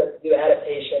 how you do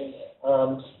adaptations.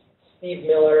 Steve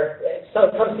Miller,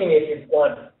 come see me if you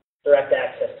want direct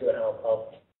access to it, and I'll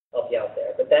help you out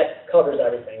there. But that covers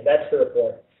everything. That's the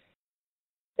report.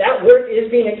 That work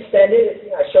is being extended.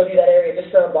 I showed you that area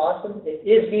just around Boston. It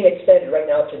is being extended right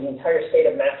now to the entire state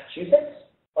of Massachusetts,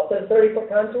 up to the 30-foot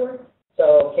contour.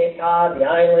 So Cape Cod, the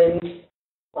islands.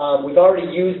 We've already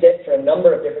used it for a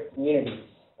number of different communities.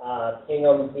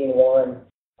 Hingham being one.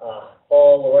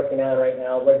 Hull we're working on right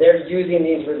now, where they're using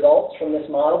these results from this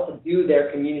model to do their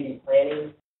community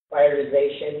planning,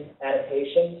 prioritization,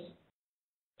 adaptations.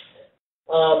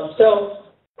 So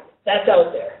that's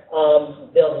out there.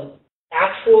 The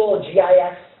actual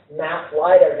GIS map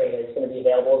LiDAR data is going to be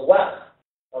available as well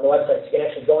on the website. So you can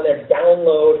actually go in there and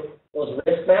download those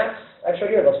risk maps I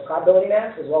showed you, those probability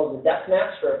maps, as well as the depth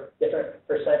maps for different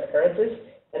percent occurrences,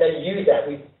 and then use that.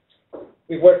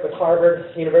 We've worked with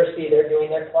Harvard University. They're doing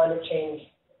their climate change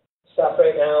stuff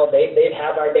right now. They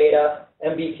have our data.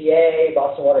 MBTA,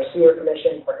 Boston Water Sewer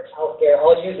Commission, Partners Healthcare,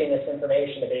 all using this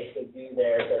information to basically do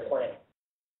their planning.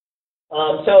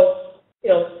 So,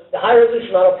 the high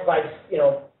resolution model provides,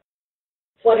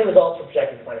 flooding results for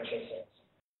projected climate change scenarios.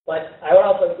 But I would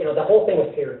also, the whole thing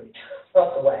was peer reviewed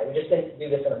up the way. We just didn't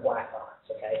do this in a black box,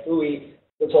 okay? WUI,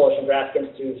 Woods Hole Oceanographic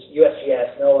Institute,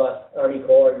 USGS, NOAA, Army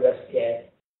Corps,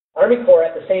 USDA. Army Corps,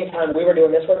 at the same time we were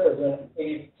doing this work, was doing,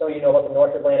 maybe some of you know about the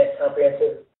North Atlantic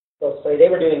Comprehensive Coastal Study.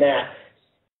 They were doing that.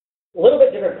 A little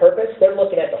bit different purpose. They're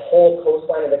looking at the whole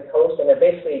coastline of the coast, and they're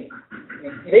basically,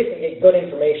 you basically get good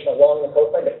information along the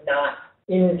coastline, but not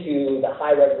into the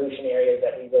high resolution areas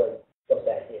that we really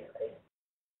looked at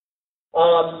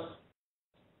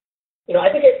You know,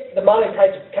 I think the modeling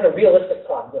tries to kind of realistic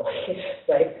probabilities,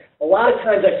 right? A lot of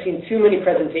times I've seen too many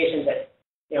presentations that,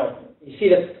 you know, you see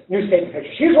the newspaper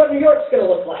pictures. Here's what New York's going to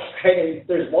look like, right? And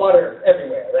there's water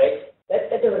everywhere, right?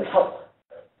 That doesn't help.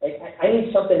 Like, I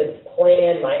need something to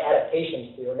plan my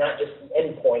adaptations to, and not just the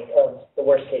end point of the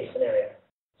worst case scenario.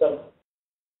 So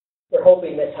we're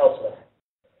hoping this helps with it.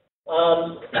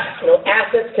 You know,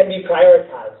 assets can be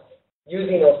prioritized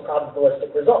using those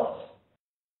probabilistic results.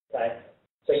 Okay,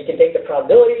 so you can take the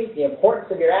probability, the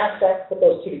importance of your assets, put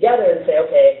those two together, and say,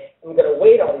 okay, I'm going to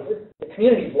weight all these. The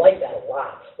communities like that a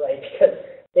lot, right? Because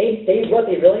what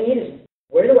they really need is,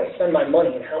 where do I spend my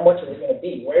money and how much is it going to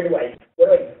be? What do I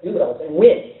do with all this? And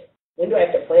when? When do I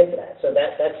have to plan for that? So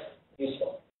that's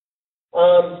useful.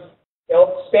 You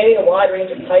know, spanning a wide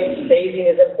range of types, phasing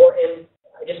is important.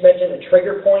 I just mentioned the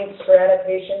trigger points for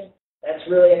adaptation. That's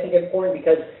really, I think, important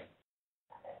because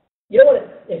you don't want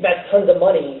to invest tons of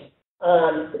money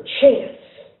on the chance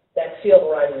that sea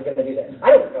level rise is going to do this.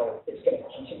 I don't know if it's going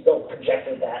to go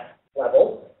projected that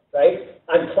level, right?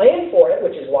 I'm planning for it,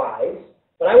 which is wise,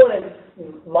 but I want to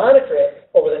monitor it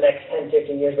over the next 10,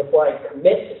 15 years before I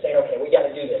commit to saying, okay, we got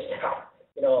to do this now.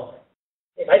 You know,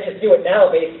 if I just do it now,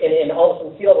 and all of a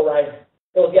sudden sea level rise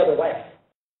goes the other way.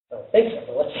 I don't think so,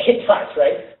 but let's say it does,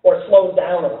 right? Or slows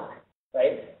down a lot,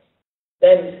 right?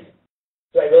 Then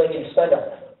do I really need to spend all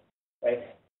that money, right?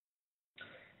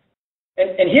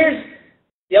 And here's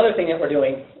the other thing that we're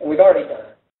doing, and we've already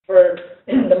done. For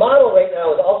the model right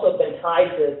now has also been tied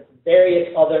to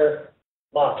various other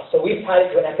models. So we've tied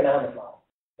it to an economic model,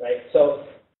 right? So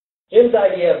Jim's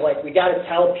idea of like, we got to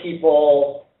tell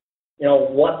people, you know,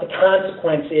 what the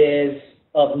consequence is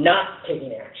of not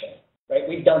taking action, right?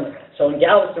 We've done that. So in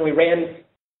Galveston, we ran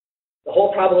the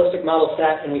whole probabilistic model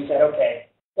set, and we said, okay,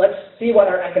 let's see what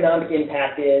our economic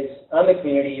impact is on the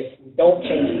community if we don't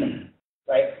change it,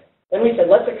 right? Then we said,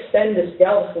 let's extend this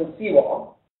Galveston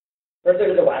seawall further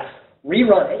to the west,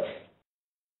 rerun it,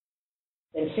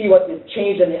 and see what the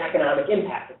change in the economic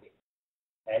impact would be.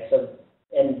 Okay, so,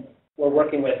 and we're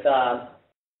working with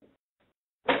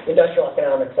industrial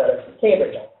economics out of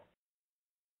Cambridge.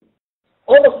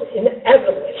 Almost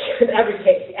inevitably, in every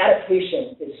case, the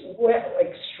adaptation is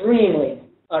extremely,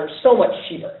 or so much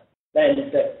cheaper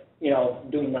than the, you know,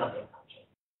 doing nothing option,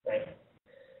 right?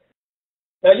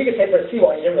 Now, you could say for a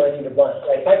seawall, you didn't really need to run it,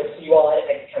 right? If I have a seawall,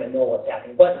 I kind of know what's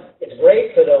happening. But it's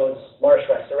great for those marsh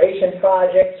restoration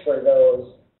projects, for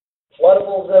those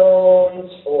floodable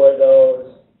zones, for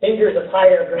those fingers of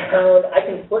higher ground. I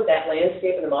can put that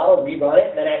landscape in the model, rerun it,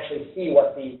 and then actually see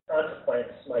what the consequence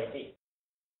might be.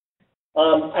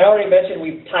 I already mentioned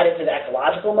we've tied it to the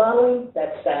ecological modeling.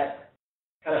 That's that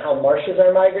kind of how marshes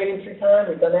are migrating through time.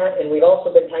 We've done that. And we've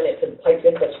also been tying it to piped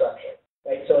infrastructure,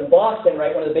 right? So in Boston,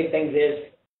 right, one of the big things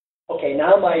is, okay,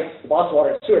 now the Boston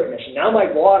Water and Sewer Commission, now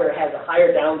my water has a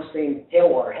higher downstream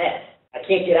tailwater head. I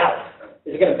can't get out.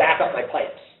 Is it going to back up my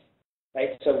pipes,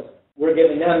 right? So we're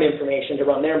giving them information to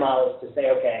run their models to say,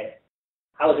 okay,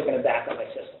 how is it going to back up my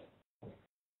system?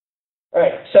 All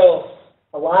right, so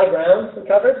a lot of ground we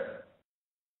covered.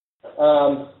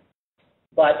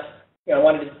 But, you know, I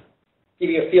wanted to give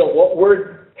you a feel of what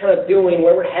we're kind of doing,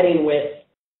 where we're heading with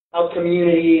how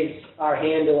communities are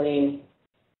handling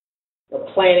or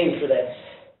planning for this,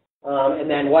 and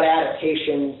then what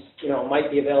adaptations, you know, might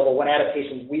be available, what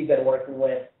adaptations we've been working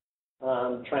with,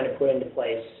 trying to put into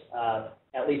place,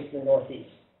 at least in the Northeast.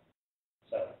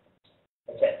 So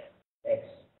that's it. Thanks.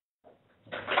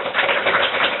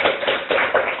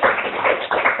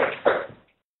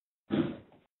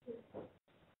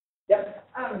 Yep.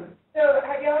 So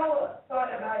have y'all thought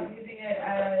about using it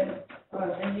as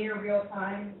a near real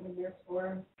time when there's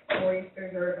storms,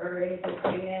 nor'easters, or anything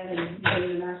coming in, and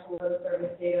using the National Weather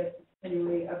Service data to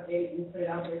continually update and put it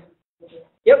out there?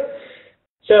 Yep.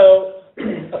 So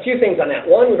a few things on that.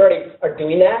 One, we already are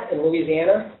doing that in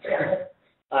Louisiana.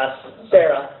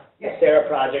 Sarah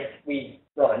project we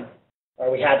run,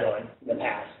 or we had run in the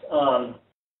past.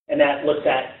 And that looks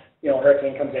at, you know,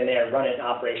 hurricane comes in there, run it in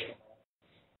operational.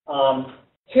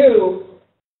 Two,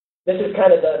 this is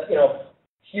kind of the, you know,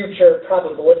 future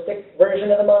probabilistic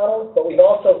version of the model, but we've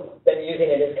also been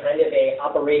using it as kind of a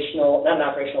operational, not an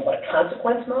operational, but a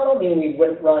consequence model, meaning we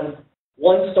would run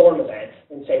one storm event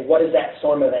and say, what does that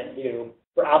storm event do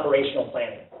for operational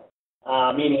planning?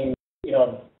 Meaning, you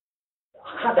know,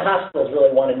 the hospitals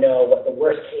really want to know what the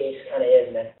worst case kind of is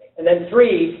and everything. And then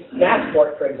three,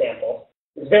 Massport, for example,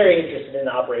 is very interested in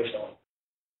the operational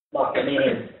model,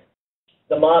 meaning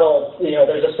the model, you know,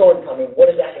 there's a storm coming, what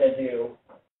is that going to do?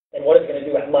 And what is it going to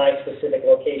do at my specific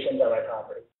locations on my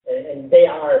property? And they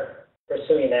are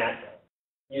pursuing that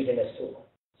using this tool.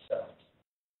 So.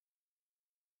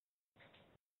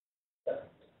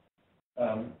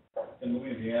 In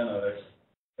Louisiana, they're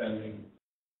spending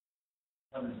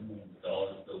hundreds of millions of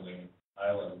dollars building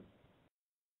islands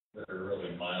that are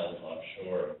really miles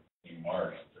offshore in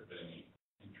marsh. Has there been any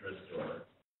interest or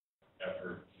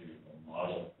effort to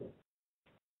model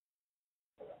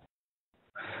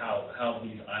how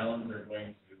these islands are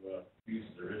going to reduce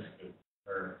the risk of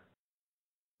or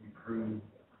improve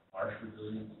marsh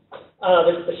resilience?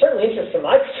 There's certainly interest from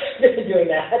my perspective in doing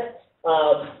that.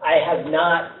 I have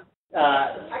not.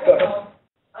 I can help.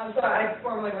 So I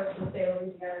formerly worked in the state of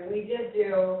Louisiana, and we did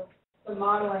do some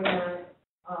modeling that,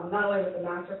 not only with the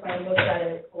master plan, looked at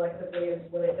it collectively as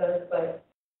what it does, but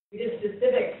we did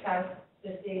specific tests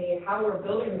to see how we're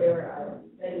building their islands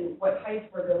and what heights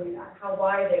we're building at, how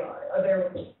wide they are. Are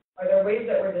there ways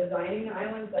that we're designing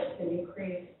islands that can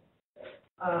increase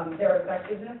their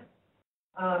effectiveness?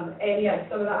 And yes,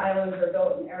 some of the islands are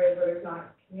built in areas where there's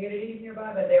not communities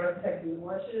nearby, but they are protecting the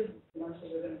marshes. The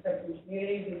marshes are going to protect the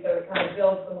communities, and so it kind of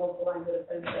builds the multiple lines of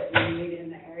defense that you need in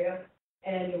the area.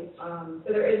 And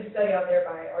so there is a study out there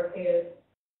by Arcadis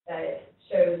that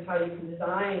shows how you can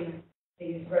design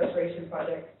these restoration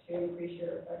projects to increase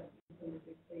your effectiveness and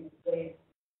reduce the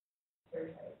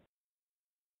very tight.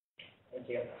 Thank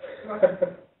you.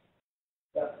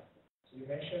 Yeah. So you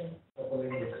mentioned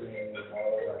coupling between the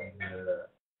model and the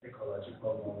ecological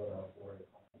model or the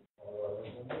model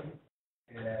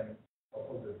and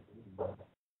couple the two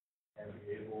and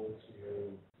be able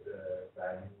to the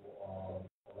value on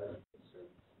ecological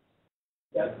services.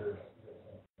 Yeah.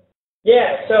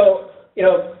 Yeah. So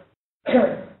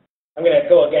I'm going to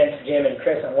go against Jim and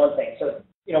Chris on one thing. So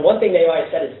one thing they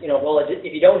always said is well, if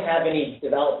you don't have any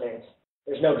development,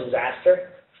 there's no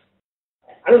disaster.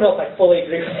 I don't know if I fully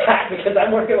agree with that because I'm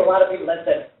working with a lot of people that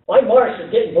said, my marsh is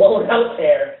getting blown out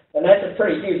there, and that's a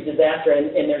pretty huge disaster,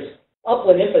 and there's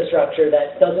upland infrastructure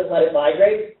that doesn't let it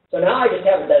migrate. So now I just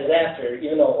have a disaster,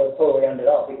 even though it was totally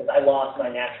undeveloped, because I lost my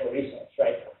natural resource,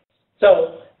 right?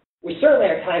 So we certainly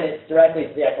are tying it directly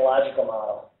to the ecological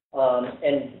model.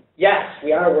 And yes,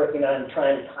 we are working on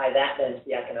trying to tie that then to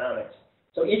the economics.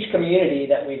 So each community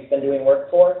that we've been doing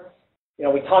work for,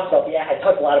 we talked about I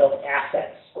talked a lot about the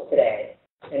assets today.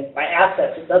 And by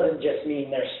assets, it doesn't just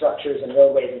mean their structures and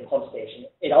roadways and pump stations.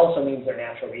 It also means their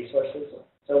natural resources.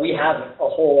 So we have a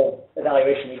whole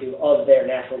evaluation we do of their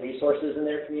natural resources in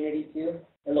their community too,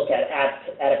 and look at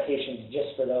adaptations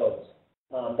just for those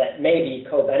that maybe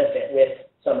co-benefit with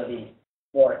some of the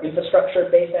more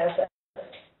infrastructure-based assets.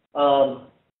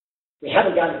 We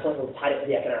haven't gotten to the point where we've tied it to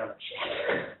the economics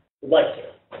yet. We'd like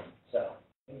to. So.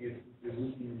 I think it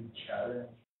would be a challenge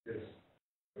because,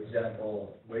 for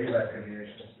example, wave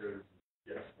attenuation services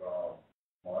just from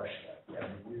marshland can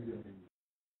easily,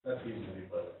 not easily,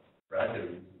 but rather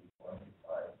easily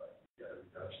quantified by the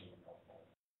reduction in alcohol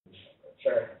emission.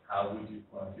 Sure. How would you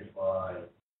quantify,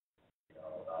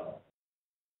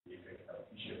 the effect of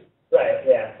fisheries? Right.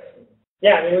 Yeah.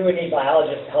 Yeah. I mean, we would need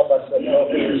biologists to help us with, if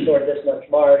we restored this much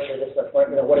marsh or this much marsh,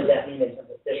 what does that mean in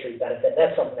terms of fishery benefit?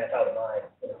 That's something that's out of my,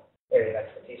 area of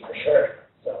expertise for sure.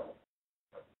 So,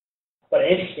 but an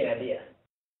interesting idea.